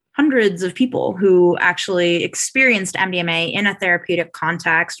 hundreds of people who actually experienced MDMA in a therapeutic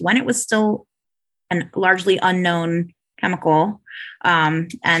context when it was still a largely unknown chemical.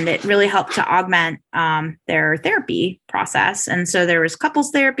 And it really helped to augment their therapy process. And so there was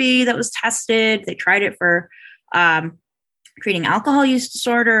couples therapy that was tested. They tried it for treating alcohol use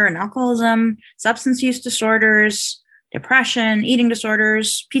disorder and alcoholism, substance use disorders, depression, eating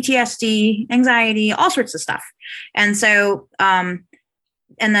disorders, PTSD, anxiety, all sorts of stuff. And so,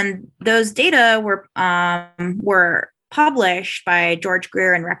 and then those data were published by George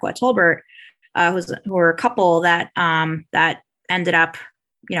Greer and Requa Tolbert, who were a couple that ended up,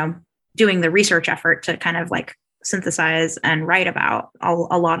 doing the research effort to kind of like synthesize and write about a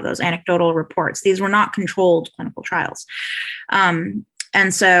lot of those anecdotal reports. These were not controlled clinical trials. And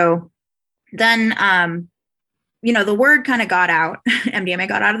so then, the word kind of got out, MDMA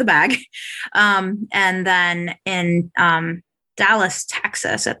got out of the bag. And then in Dallas,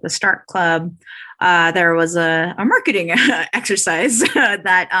 Texas at the Start Club, there was a marketing exercise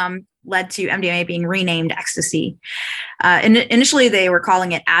that led to MDMA being renamed Ecstasy. Initially, they were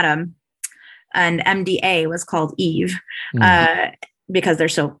calling it Atom, and MDA was called Eve, because they're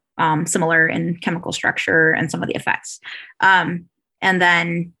so similar in chemical structure and some of the effects. And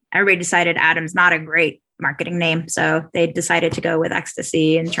then everybody decided Atom's not a great marketing name, so they decided to go with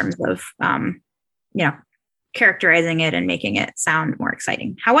Ecstasy in terms of, characterizing it and making it sound more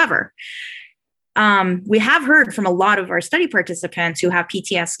exciting. However, we have heard from a lot of our study participants who have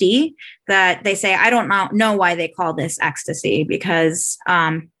PTSD that they say, I don't know why they call this Ecstasy, because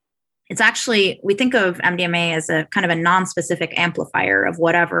it's actually, we think of MDMA as a kind of a non-specific amplifier of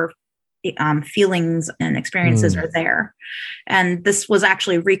whatever feelings and experiences are there. And this was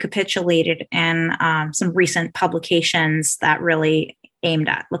actually recapitulated in some recent publications that really aimed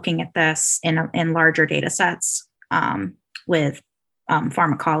at looking at this in larger data sets with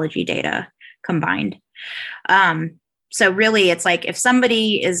pharmacology data combined. So really, it's like if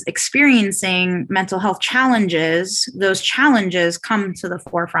somebody is experiencing mental health challenges, those challenges come to the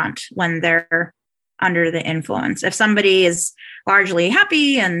forefront when they're under the influence. If somebody is largely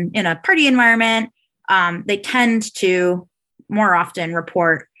happy and in a party environment, they tend to more often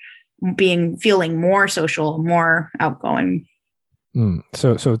report feeling more social, more outgoing.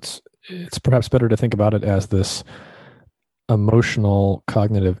 So it's perhaps better to think about it as this emotional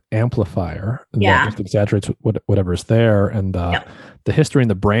cognitive amplifier that just exaggerates whatever is there. And the history and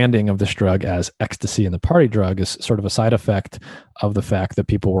the branding of this drug as ecstasy and the party drug is sort of a side effect of the fact that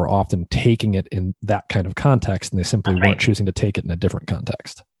people were often taking it in that kind of context, and they simply weren't choosing to take it in a different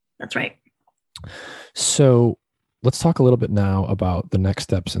context. That's right. So let's talk a little bit now about the next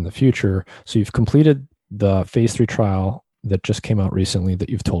steps in the future. So you've completed the phase 3 trial that just came out recently that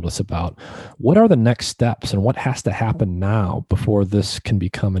you've told us about. What are the next steps, and what has to happen now before this can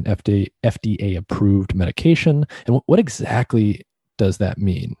become an FDA approved medication? And what exactly does that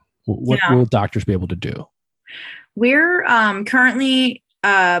mean? What will doctors be able to do? We're currently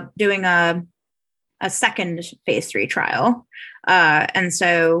doing a second phase 3 trial. And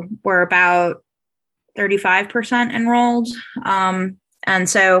so we're about 35% enrolled. And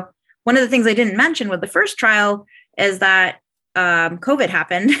so one of the things I didn't mention with the first trial is that COVID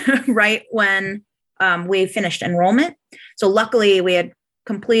happened right when we finished enrollment. So luckily we had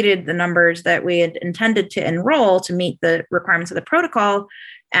completed the numbers that we had intended to enroll to meet the requirements of the protocol.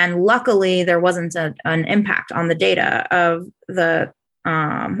 And luckily there wasn't an impact on the data of the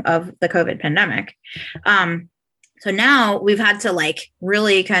COVID pandemic. So now we've had to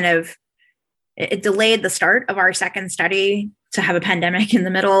really kind of, it delayed the start of our second study to have a pandemic in the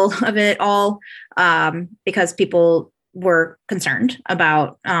middle of it all, because people were concerned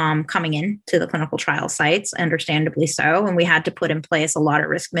about coming in to the clinical trial sites, understandably so. And we had to put in place a lot of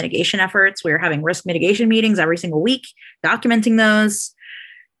risk mitigation efforts. We were having risk mitigation meetings every single week, documenting those,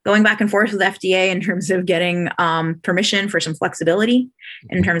 going back and forth with FDA in terms of getting permission for some flexibility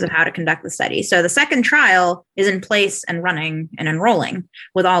in terms of how to conduct the study. So the second trial is in place and running and enrolling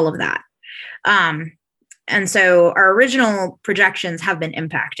with all of that. And so our original projections have been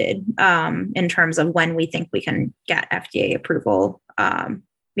impacted in terms of when we think we can get FDA approval.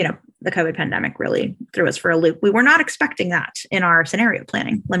 The COVID pandemic really threw us for a loop. We were not expecting that in our scenario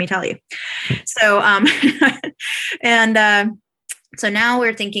planning, let me tell you. So, so now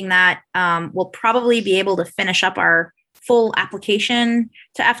we're thinking that we'll probably be able to finish up our full application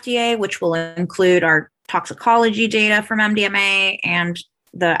to FDA, which will include our toxicology data from MDMA and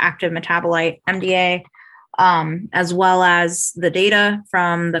the active metabolite MDA, as well as the data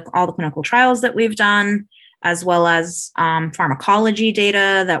from all the clinical trials that we've done, as well as pharmacology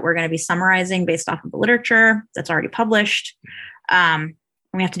data that we're going to be summarizing based off of the literature that's already published.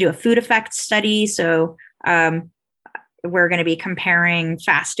 We have to do a food effect study. So we're going to be comparing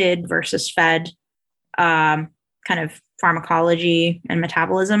fasted versus fed kind of pharmacology and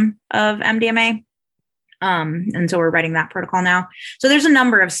metabolism of MDMA. And so we're writing that protocol now. So there's a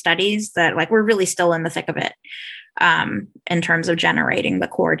number of studies that like we're really still in the thick of it in terms of generating the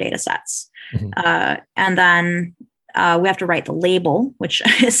core data sets. Mm-hmm. And then we have to write the label, which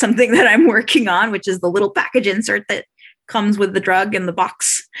is something that I'm working on, which is the little package insert that comes with the drug in the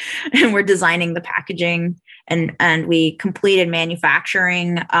box. And we're designing the packaging, and we completed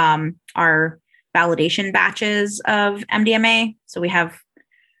manufacturing our validation batches of MDMA. So we have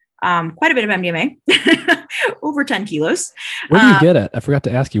quite a bit of MDMA, over 10 kilos. Where do you get it? I forgot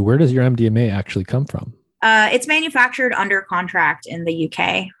to ask you, where does your MDMA actually come from? It's manufactured under contract in the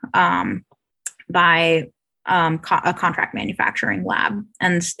UK by a contract manufacturing lab.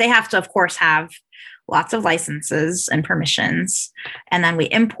 And they have to, of course, have lots of licenses and permissions. And then we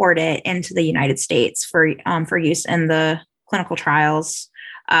import it into the United States for use in the clinical trials.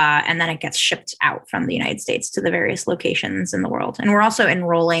 And then it gets shipped out from the United States to the various locations in the world. And we're also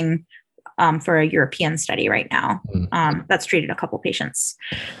enrolling for a European study right now that's treated a couple patients.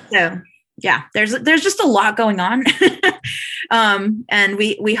 So yeah, there's just a lot going on. And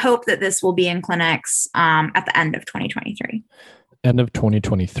we hope that this will be in clinics at the end of 2023. End of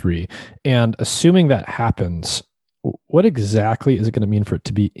 2023. And assuming that happens, what exactly is it going to mean for it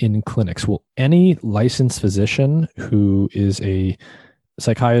to be in clinics? Will any licensed physician who is a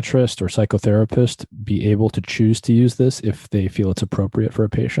psychiatrist or psychotherapist be able to choose to use this if they feel it's appropriate for a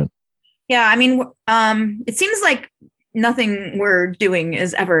patient? Yeah, I mean, it seems like nothing we're doing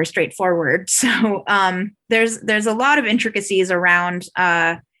is ever straightforward. So there's a lot of intricacies around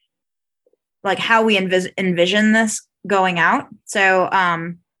like how we envision this going out. So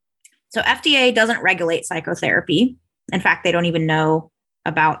FDA doesn't regulate psychotherapy. In fact, they don't even know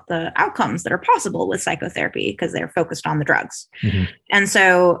about the outcomes that are possible with psychotherapy because they're focused on the drugs. Mm-hmm. And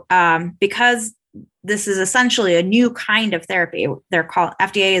so because this is essentially a new kind of therapy,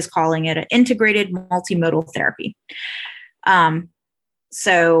 FDA is calling it an integrated multimodal therapy.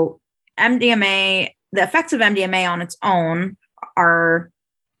 So MDMA, the effects of MDMA on its own are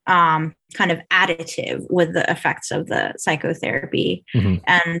kind of additive with the effects of the psychotherapy. Mm-hmm.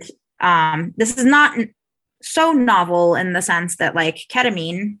 And this is not so novel in the sense that like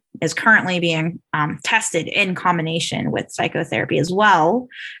ketamine is currently being tested in combination with psychotherapy as well.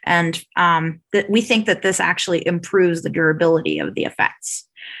 And that we think that this actually improves the durability of the effects.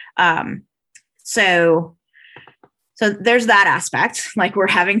 So there's that aspect, like we're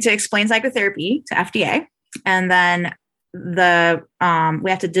having to explain psychotherapy to FDA. And then we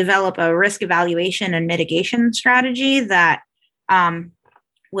have to develop a risk evaluation and mitigation strategy that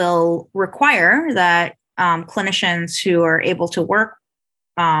will require that clinicians who are able to work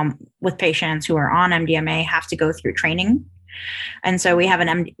with patients who are on MDMA have to go through training. And so we have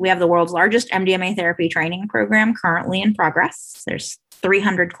the world's largest MDMA therapy training program currently in progress. There's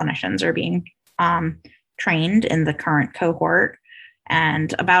 300 clinicians are being trained in the current cohort,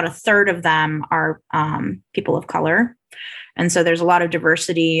 and about a third of them are people of color. And so there's a lot of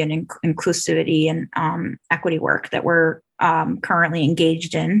diversity and inclusivity and equity work that we're currently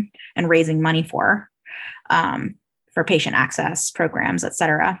engaged in and raising money for patient access programs, et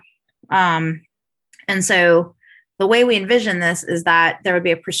cetera. And so the way we envision this is that there would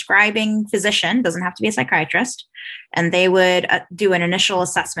be a prescribing physician, doesn't have to be a psychiatrist, and they would do an initial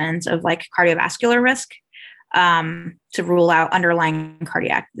assessment of like cardiovascular risk to rule out underlying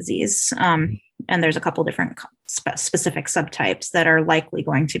cardiac disease. And there's a couple different specific subtypes that are likely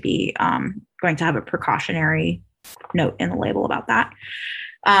going to be going to have a precautionary note in the label about that.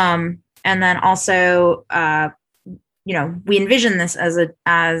 And then also, we envision this as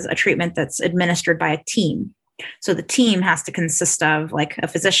a treatment that's administered by a team. So the team has to consist of like a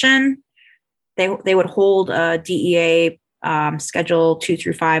physician. They would hold a DEA Schedule 2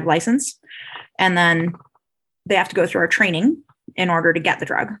 through 5 license, and then they have to go through our training in order to get the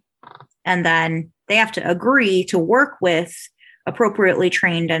drug. And then they have to agree to work with appropriately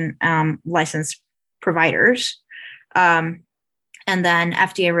trained and licensed providers. And then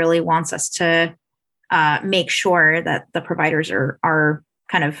FDA really wants us to make sure that the providers are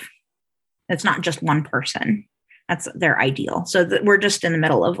kind of, it's not just one person. That's their ideal. So we're just in the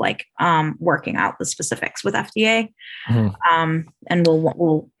middle of like working out the specifics with FDA, and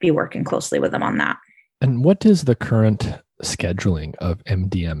we'll be working closely with them on that. And what is the current scheduling of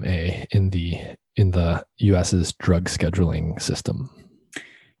MDMA in the US's drug scheduling system?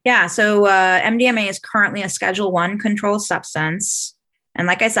 Yeah, so MDMA is currently a Schedule I controlled substance. And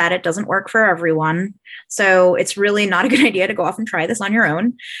like I said, it doesn't work for everyone. So it's really not a good idea to go off and try this on your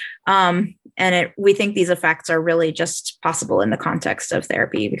own. And we think these effects are really just possible in the context of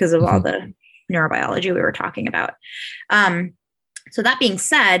therapy because of all the neurobiology we were talking about. So that being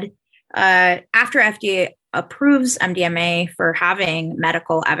said, after FDA approves MDMA for having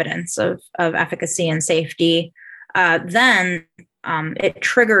medical evidence of efficacy and safety, then it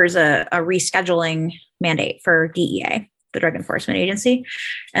triggers a rescheduling mandate for DEA, the Drug Enforcement Agency.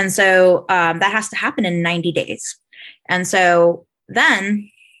 And so that has to happen in 90 days. And so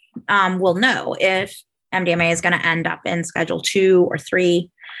then we'll know if MDMA is going to end up in Schedule 2 or 3.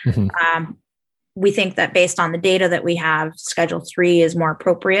 We think that based on the data that we have, Schedule 3 is more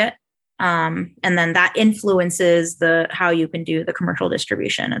appropriate. And then that influences how you can do the commercial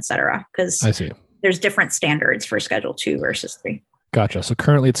distribution, et cetera, because I see. There's different standards for Schedule 2 versus 3. Gotcha. So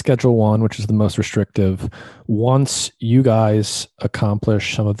currently it's Schedule 1, which is the most restrictive. Once you guys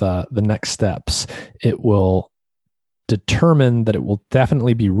accomplish some of the next steps, it will determine that it will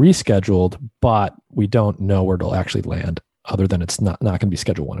definitely be rescheduled, but we don't know where it'll actually land other than it's not going to be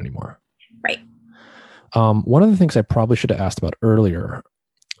Schedule 1 anymore. Right. One of the things I probably should have asked about earlier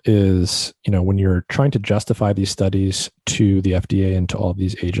is, when you're trying to justify these studies to the FDA and to all of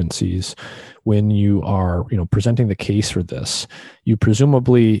these agencies, when you are, presenting the case for this, you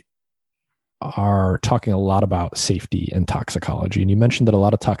presumably are talking a lot about safety and toxicology. And you mentioned that a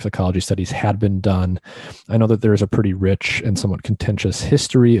lot of toxicology studies had been done. I know that there's a pretty rich and somewhat contentious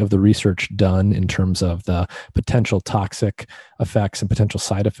history of the research done in terms of the potential toxic effects and potential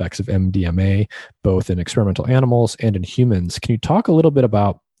side effects of MDMA, both in experimental animals and in humans. Can you talk a little bit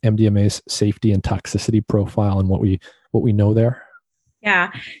about MDMA's safety and toxicity profile and what we know there?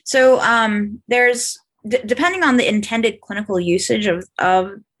 Yeah. So there's depending on the intended clinical usage of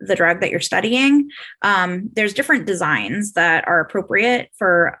the drug that you're studying, there's different designs that are appropriate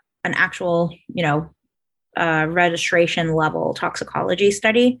for an actual, registration level toxicology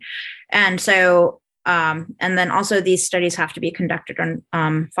study. And so, and then also these studies have to be conducted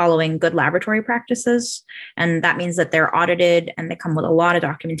on following good laboratory practices. And that means that they're audited and they come with a lot of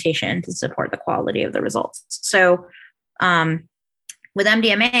documentation to support the quality of the results. So with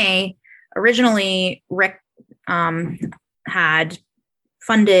MDMA, originally Rick had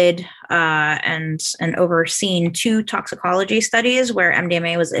funded and overseen 2 toxicology studies where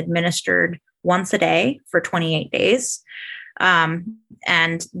MDMA was administered once a day for 28 days.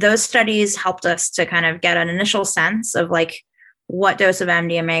 And those studies helped us to kind of get an initial sense of like what dose of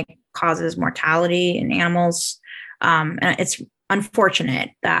MDMA causes mortality in animals. And it's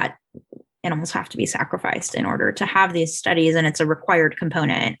unfortunate that animals have to be sacrificed in order to have these studies. And it's a required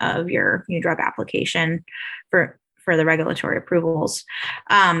component of your new drug application for the regulatory approvals.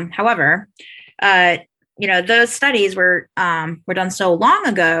 However, those studies were done so long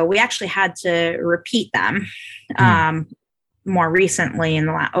ago, we actually had to repeat them more recently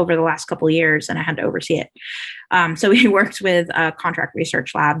over the last couple of years, and I had to oversee it. So we worked with contract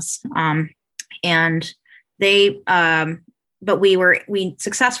research labs, and they, but we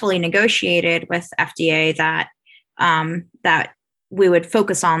successfully negotiated with FDA that we would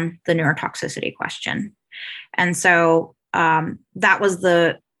focus on the neurotoxicity question. And so that was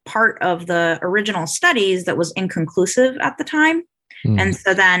the part of the original studies that was inconclusive at the time. And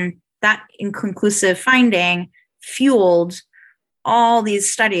so then that inconclusive finding fueled all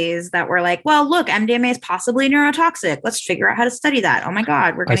these studies that were like, well, look, MDMA is possibly neurotoxic. Let's figure out how to study that. Oh my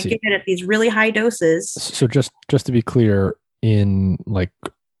God, we're going to give it at these really high doses. So just to be clear, in like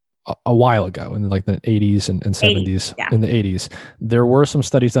a while ago, in like the 80s and 70s, in the 80s, there were some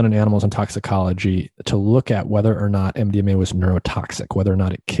studies done in animals and toxicology to look at whether or not MDMA was neurotoxic, whether or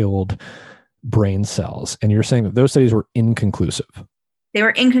not it killed brain cells. And you're saying that those studies were inconclusive. They were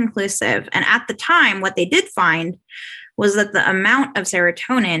inconclusive. And at the time, what they did find was that the amount of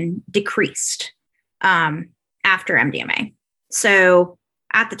serotonin decreased after MDMA. So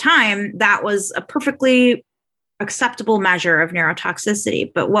at the time, that was a perfectly acceptable measure of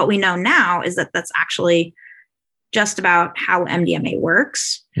neurotoxicity. But what we know now is that that's actually just about how MDMA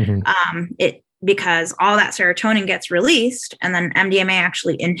works. Because all that serotonin gets released, and then MDMA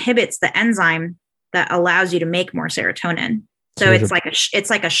actually inhibits the enzyme that allows you to make more serotonin. So it's like a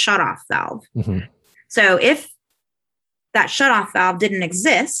shutoff valve. So if that shutoff valve didn't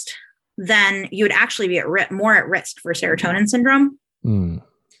exist, then you would actually be more at risk for serotonin syndrome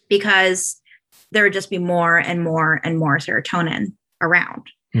because there would just be more and more and more serotonin around.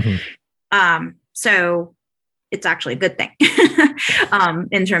 So it's actually a good thing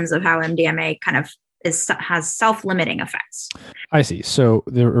in terms of how MDMA kind of has self-limiting effects. I see. So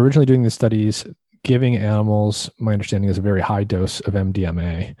they're originally doing the studies giving animals, my understanding is a very high dose of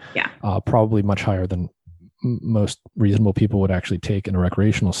MDMA, probably much higher than most reasonable people would actually take in a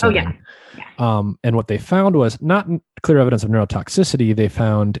recreational setting. And what they found was not clear evidence of neurotoxicity. They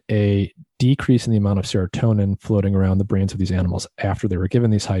found a decrease in the amount of serotonin floating around the brains of these animals after they were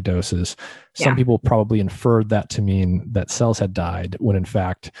given these high doses. Some people probably inferred that to mean that cells had died, when in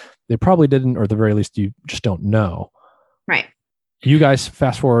fact they probably didn't, or at the very least you just don't know. Right. You guys,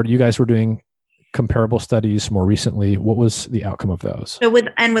 fast forward, you guys were doing comparable studies more recently. What was the outcome of those? So with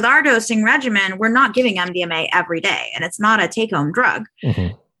our dosing regimen, we're not giving MDMA every day, and it's not a take-home drug.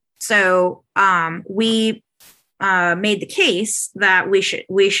 So we made the case that we should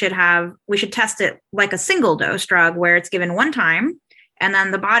test it like a single dose drug, where it's given one time, and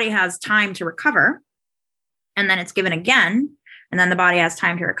then the body has time to recover, and then it's given again, and then the body has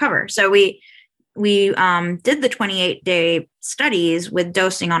time to recover. So we did the 28-day studies with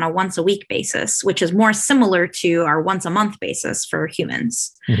dosing on a once a week basis, which is more similar to our once a month basis for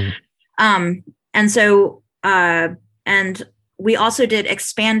humans. And we also did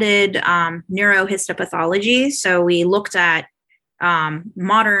expanded neurohistopathology. So we looked at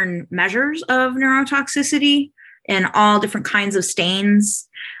modern measures of neurotoxicity in all different kinds of stains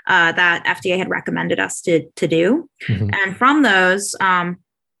that FDA had recommended us to do. And from those,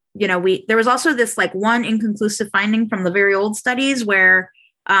 there was also this like one inconclusive finding from the very old studies where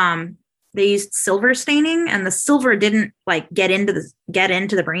they used silver staining, and the silver didn't like get into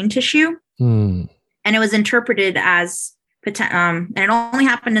the brain tissue, and it was interpreted as and it only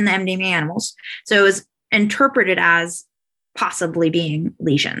happened in the MDMA animals, so it was interpreted as possibly being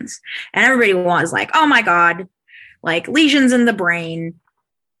lesions, and everybody was like, "Oh my god, like lesions in the brain,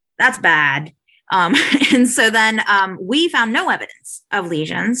 that's bad." And so then we found no evidence of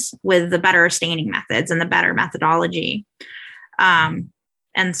lesions with the better staining methods and the better methodology. And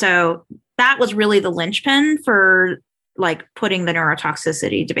so that was really the linchpin for like putting the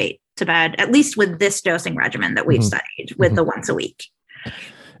neurotoxicity debate to bed, at least with this dosing regimen that we've studied with the once a week.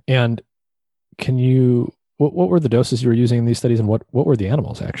 And what were the doses you were using in these studies, and what were the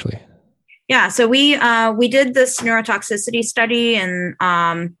animals actually? Yeah, so we did this neurotoxicity study in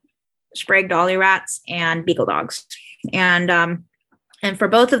Sprague dolly rats and beagle dogs. And for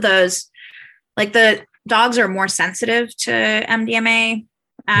both of those, like the dogs are more sensitive to MDMA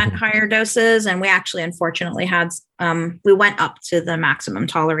at higher doses. And we actually, unfortunately, we went up to the maximum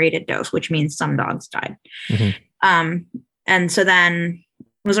tolerated dose, which means some dogs died. And so then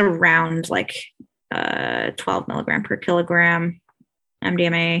it was around like 12 milligram per kilogram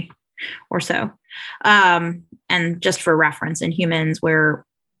MDMA or so. And just for reference, in humans, where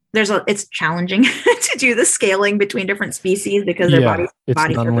it's challenging to do the scaling between different species because their bodies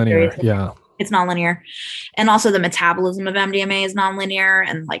nonlinear. It's nonlinear. And also the metabolism of MDMA is nonlinear,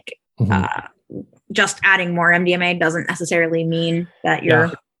 and like just adding more MDMA doesn't necessarily mean that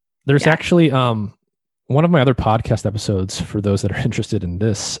you're there's actually one of my other podcast episodes, for those that are interested in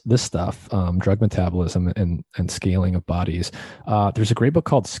this stuff, drug metabolism and scaling of bodies. There's a great book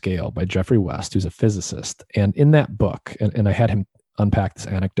called Scale by Jeffrey West, who's a physicist. And in that book, and I had him unpack this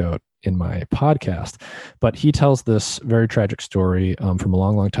anecdote in my podcast, but he tells this very tragic story from a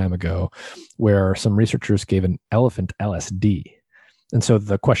long, long time ago, where some researchers gave an elephant LSD. And so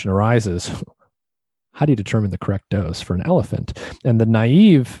the question arises, how do you determine the correct dose for an elephant? And the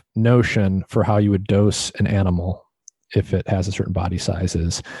naive notion for how you would dose an animal, if it has a certain body size,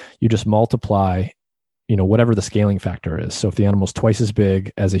 is you just multiply, whatever the scaling factor is. So if the animal's twice as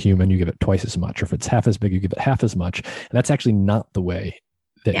big as a human, you give it twice as much. Or if it's half as big, you give it half as much. And that's actually not the way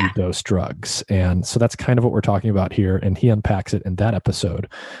that you dose drugs. And so that's kind of what we're talking about here. And he unpacks it in that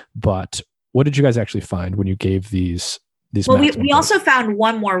episode. But what did you guys actually find when you gave these? Well, we also found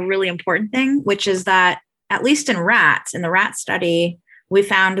one more really important thing, which is that at least in rats, in the rat study, we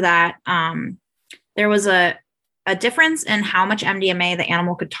found that there was a difference in how much MDMA the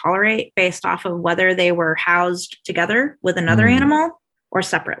animal could tolerate based off of whether they were housed together with another animal or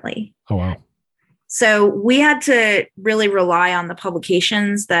separately. Oh, wow. So we had to really rely on the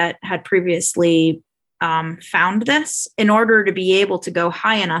publications that had previously found this in order to be able to go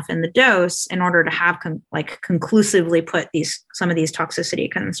high enough in the dose in order to have conclusively put some of these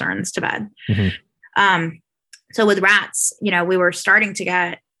toxicity concerns to bed. So with rats, we were starting to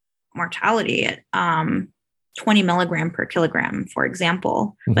get mortality at 20 milligram per kilogram, for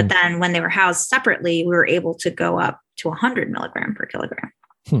example. Mm-hmm. But then when they were housed separately, we were able to go up to 100 milligram per kilogram.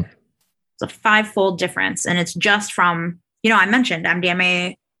 It's a 5-fold difference. And it's just from, I mentioned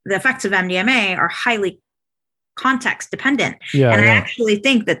MDMA, the effects of MDMA are highly context dependent. I actually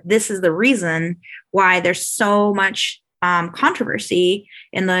think that this is the reason why there's so much controversy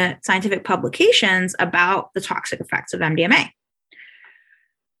in the scientific publications about the toxic effects of MDMA.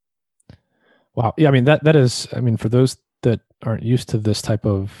 Wow. Yeah. I mean, that is, for those that aren't used to this type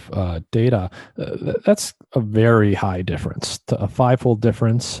of data, that's a very high difference, a 5-fold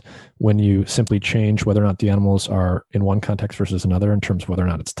difference when you simply change whether or not the animals are in one context versus another in terms of whether or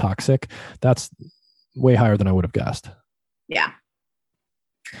not it's toxic. That's way higher than I would have guessed. Yeah.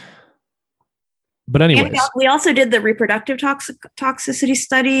 But anyways, and we also did the reproductive toxicity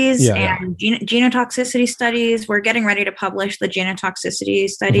studies and genotoxicity studies. We're getting ready to publish the genotoxicity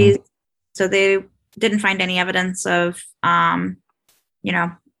studies. Mm-hmm. So they didn't find any evidence of, MDMA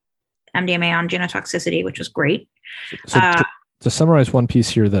on genotoxicity, which was great. So to summarize one piece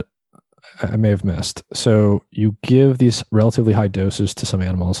here that I may have missed. So you give these relatively high doses to some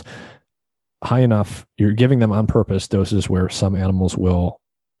animals, high enough, you're giving them on purpose doses where some animals will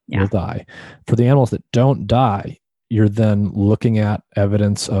die. For the animals that don't die, you're then looking at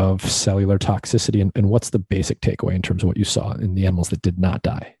evidence of cellular toxicity. And what's the basic takeaway in terms of what you saw in the animals that did not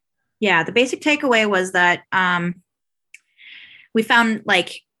die? Yeah, the basic takeaway was that we found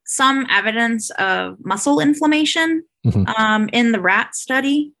some evidence of muscle inflammation in the rat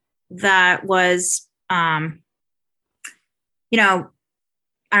study that was, I don't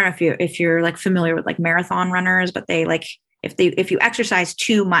know if you're familiar with marathon runners, but they if you exercise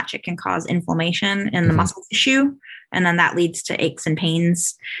too much, it can cause inflammation in the muscle tissue, and then that leads to aches and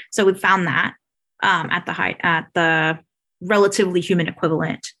pains. So we found that at the relatively human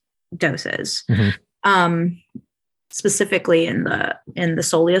equivalent doses, specifically in the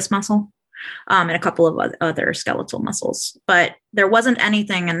soleus muscle, and a couple of other skeletal muscles. But there wasn't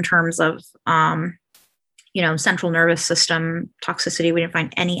anything in terms of central nervous system toxicity. We didn't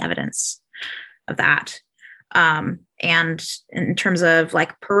find any evidence of that. And in terms of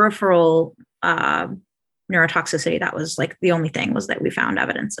peripheral neurotoxicity, that was the only thing was that we found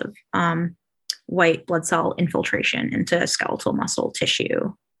evidence of white blood cell infiltration into skeletal muscle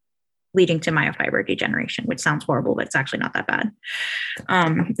tissue, leading to myofiber degeneration, which sounds horrible, but it's actually not that bad.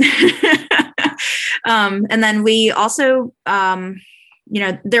 And then we also,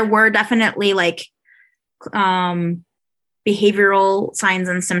 there were definitely behavioral signs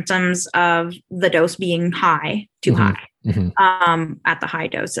and symptoms of the dose being too high at the high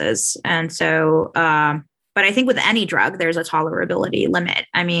doses. And so, but I think with any drug, there's a tolerability limit.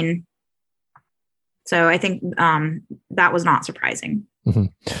 So I think that was not surprising.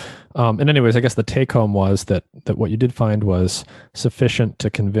 And anyways, I guess the take home was that what you did find was sufficient to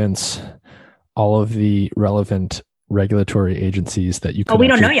convince all of the relevant regulatory agencies that you could. Oh, we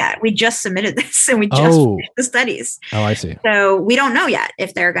don't know yet. We just submitted this and we just finished the studies. Oh, I see. So we don't know yet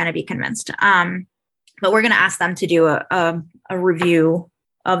if they're going to be convinced. But we're going to ask them to do a review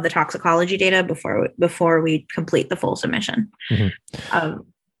of the toxicology data before we complete the full submission.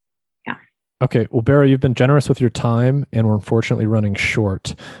 Okay. Well, Berra, you've been generous with your time and we're unfortunately running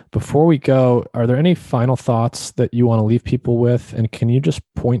short. Before we go, are there any final thoughts that you want to leave people with? And can you just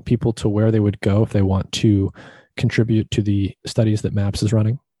point people to where they would go if they want to contribute to the studies that MAPS is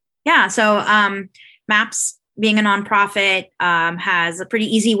running? Yeah. So MAPS, being a nonprofit, has a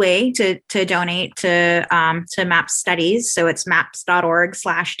pretty easy way to donate to MAPS studies. So it's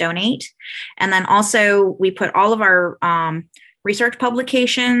maps.org/donate. And then also we put all of our research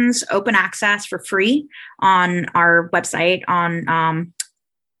publications, open access for free on our website on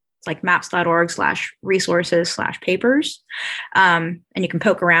it's maps.org/resources/papers. And you can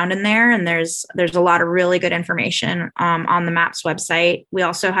poke around in there, and there's a lot of really good information on the MAPS website. We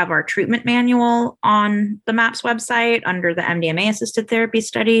also have our treatment manual on the MAPS website under the MDMA assisted therapy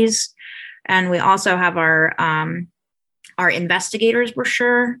studies. And we also have our investigators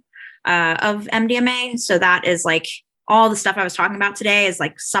brochure of MDMA. So that is all the stuff I was talking about today is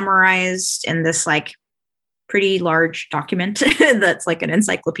summarized in this pretty large document that's an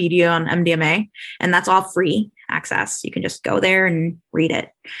encyclopedia on MDMA, and that's all free access. You can just go there and read it.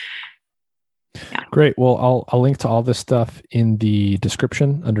 Yeah. Great. Well, I'll link to all this stuff in the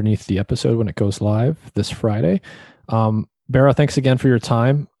description underneath the episode when it goes live this Friday. Berra, thanks again for your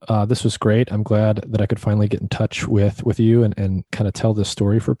time. This was great. I'm glad that I could finally get in touch with you and kind of tell this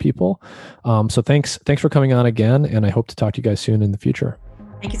story for people. So thanks for coming on again, and I hope to talk to you guys soon in the future.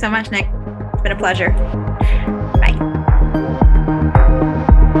 Thank you so much, Nick. It's been a pleasure.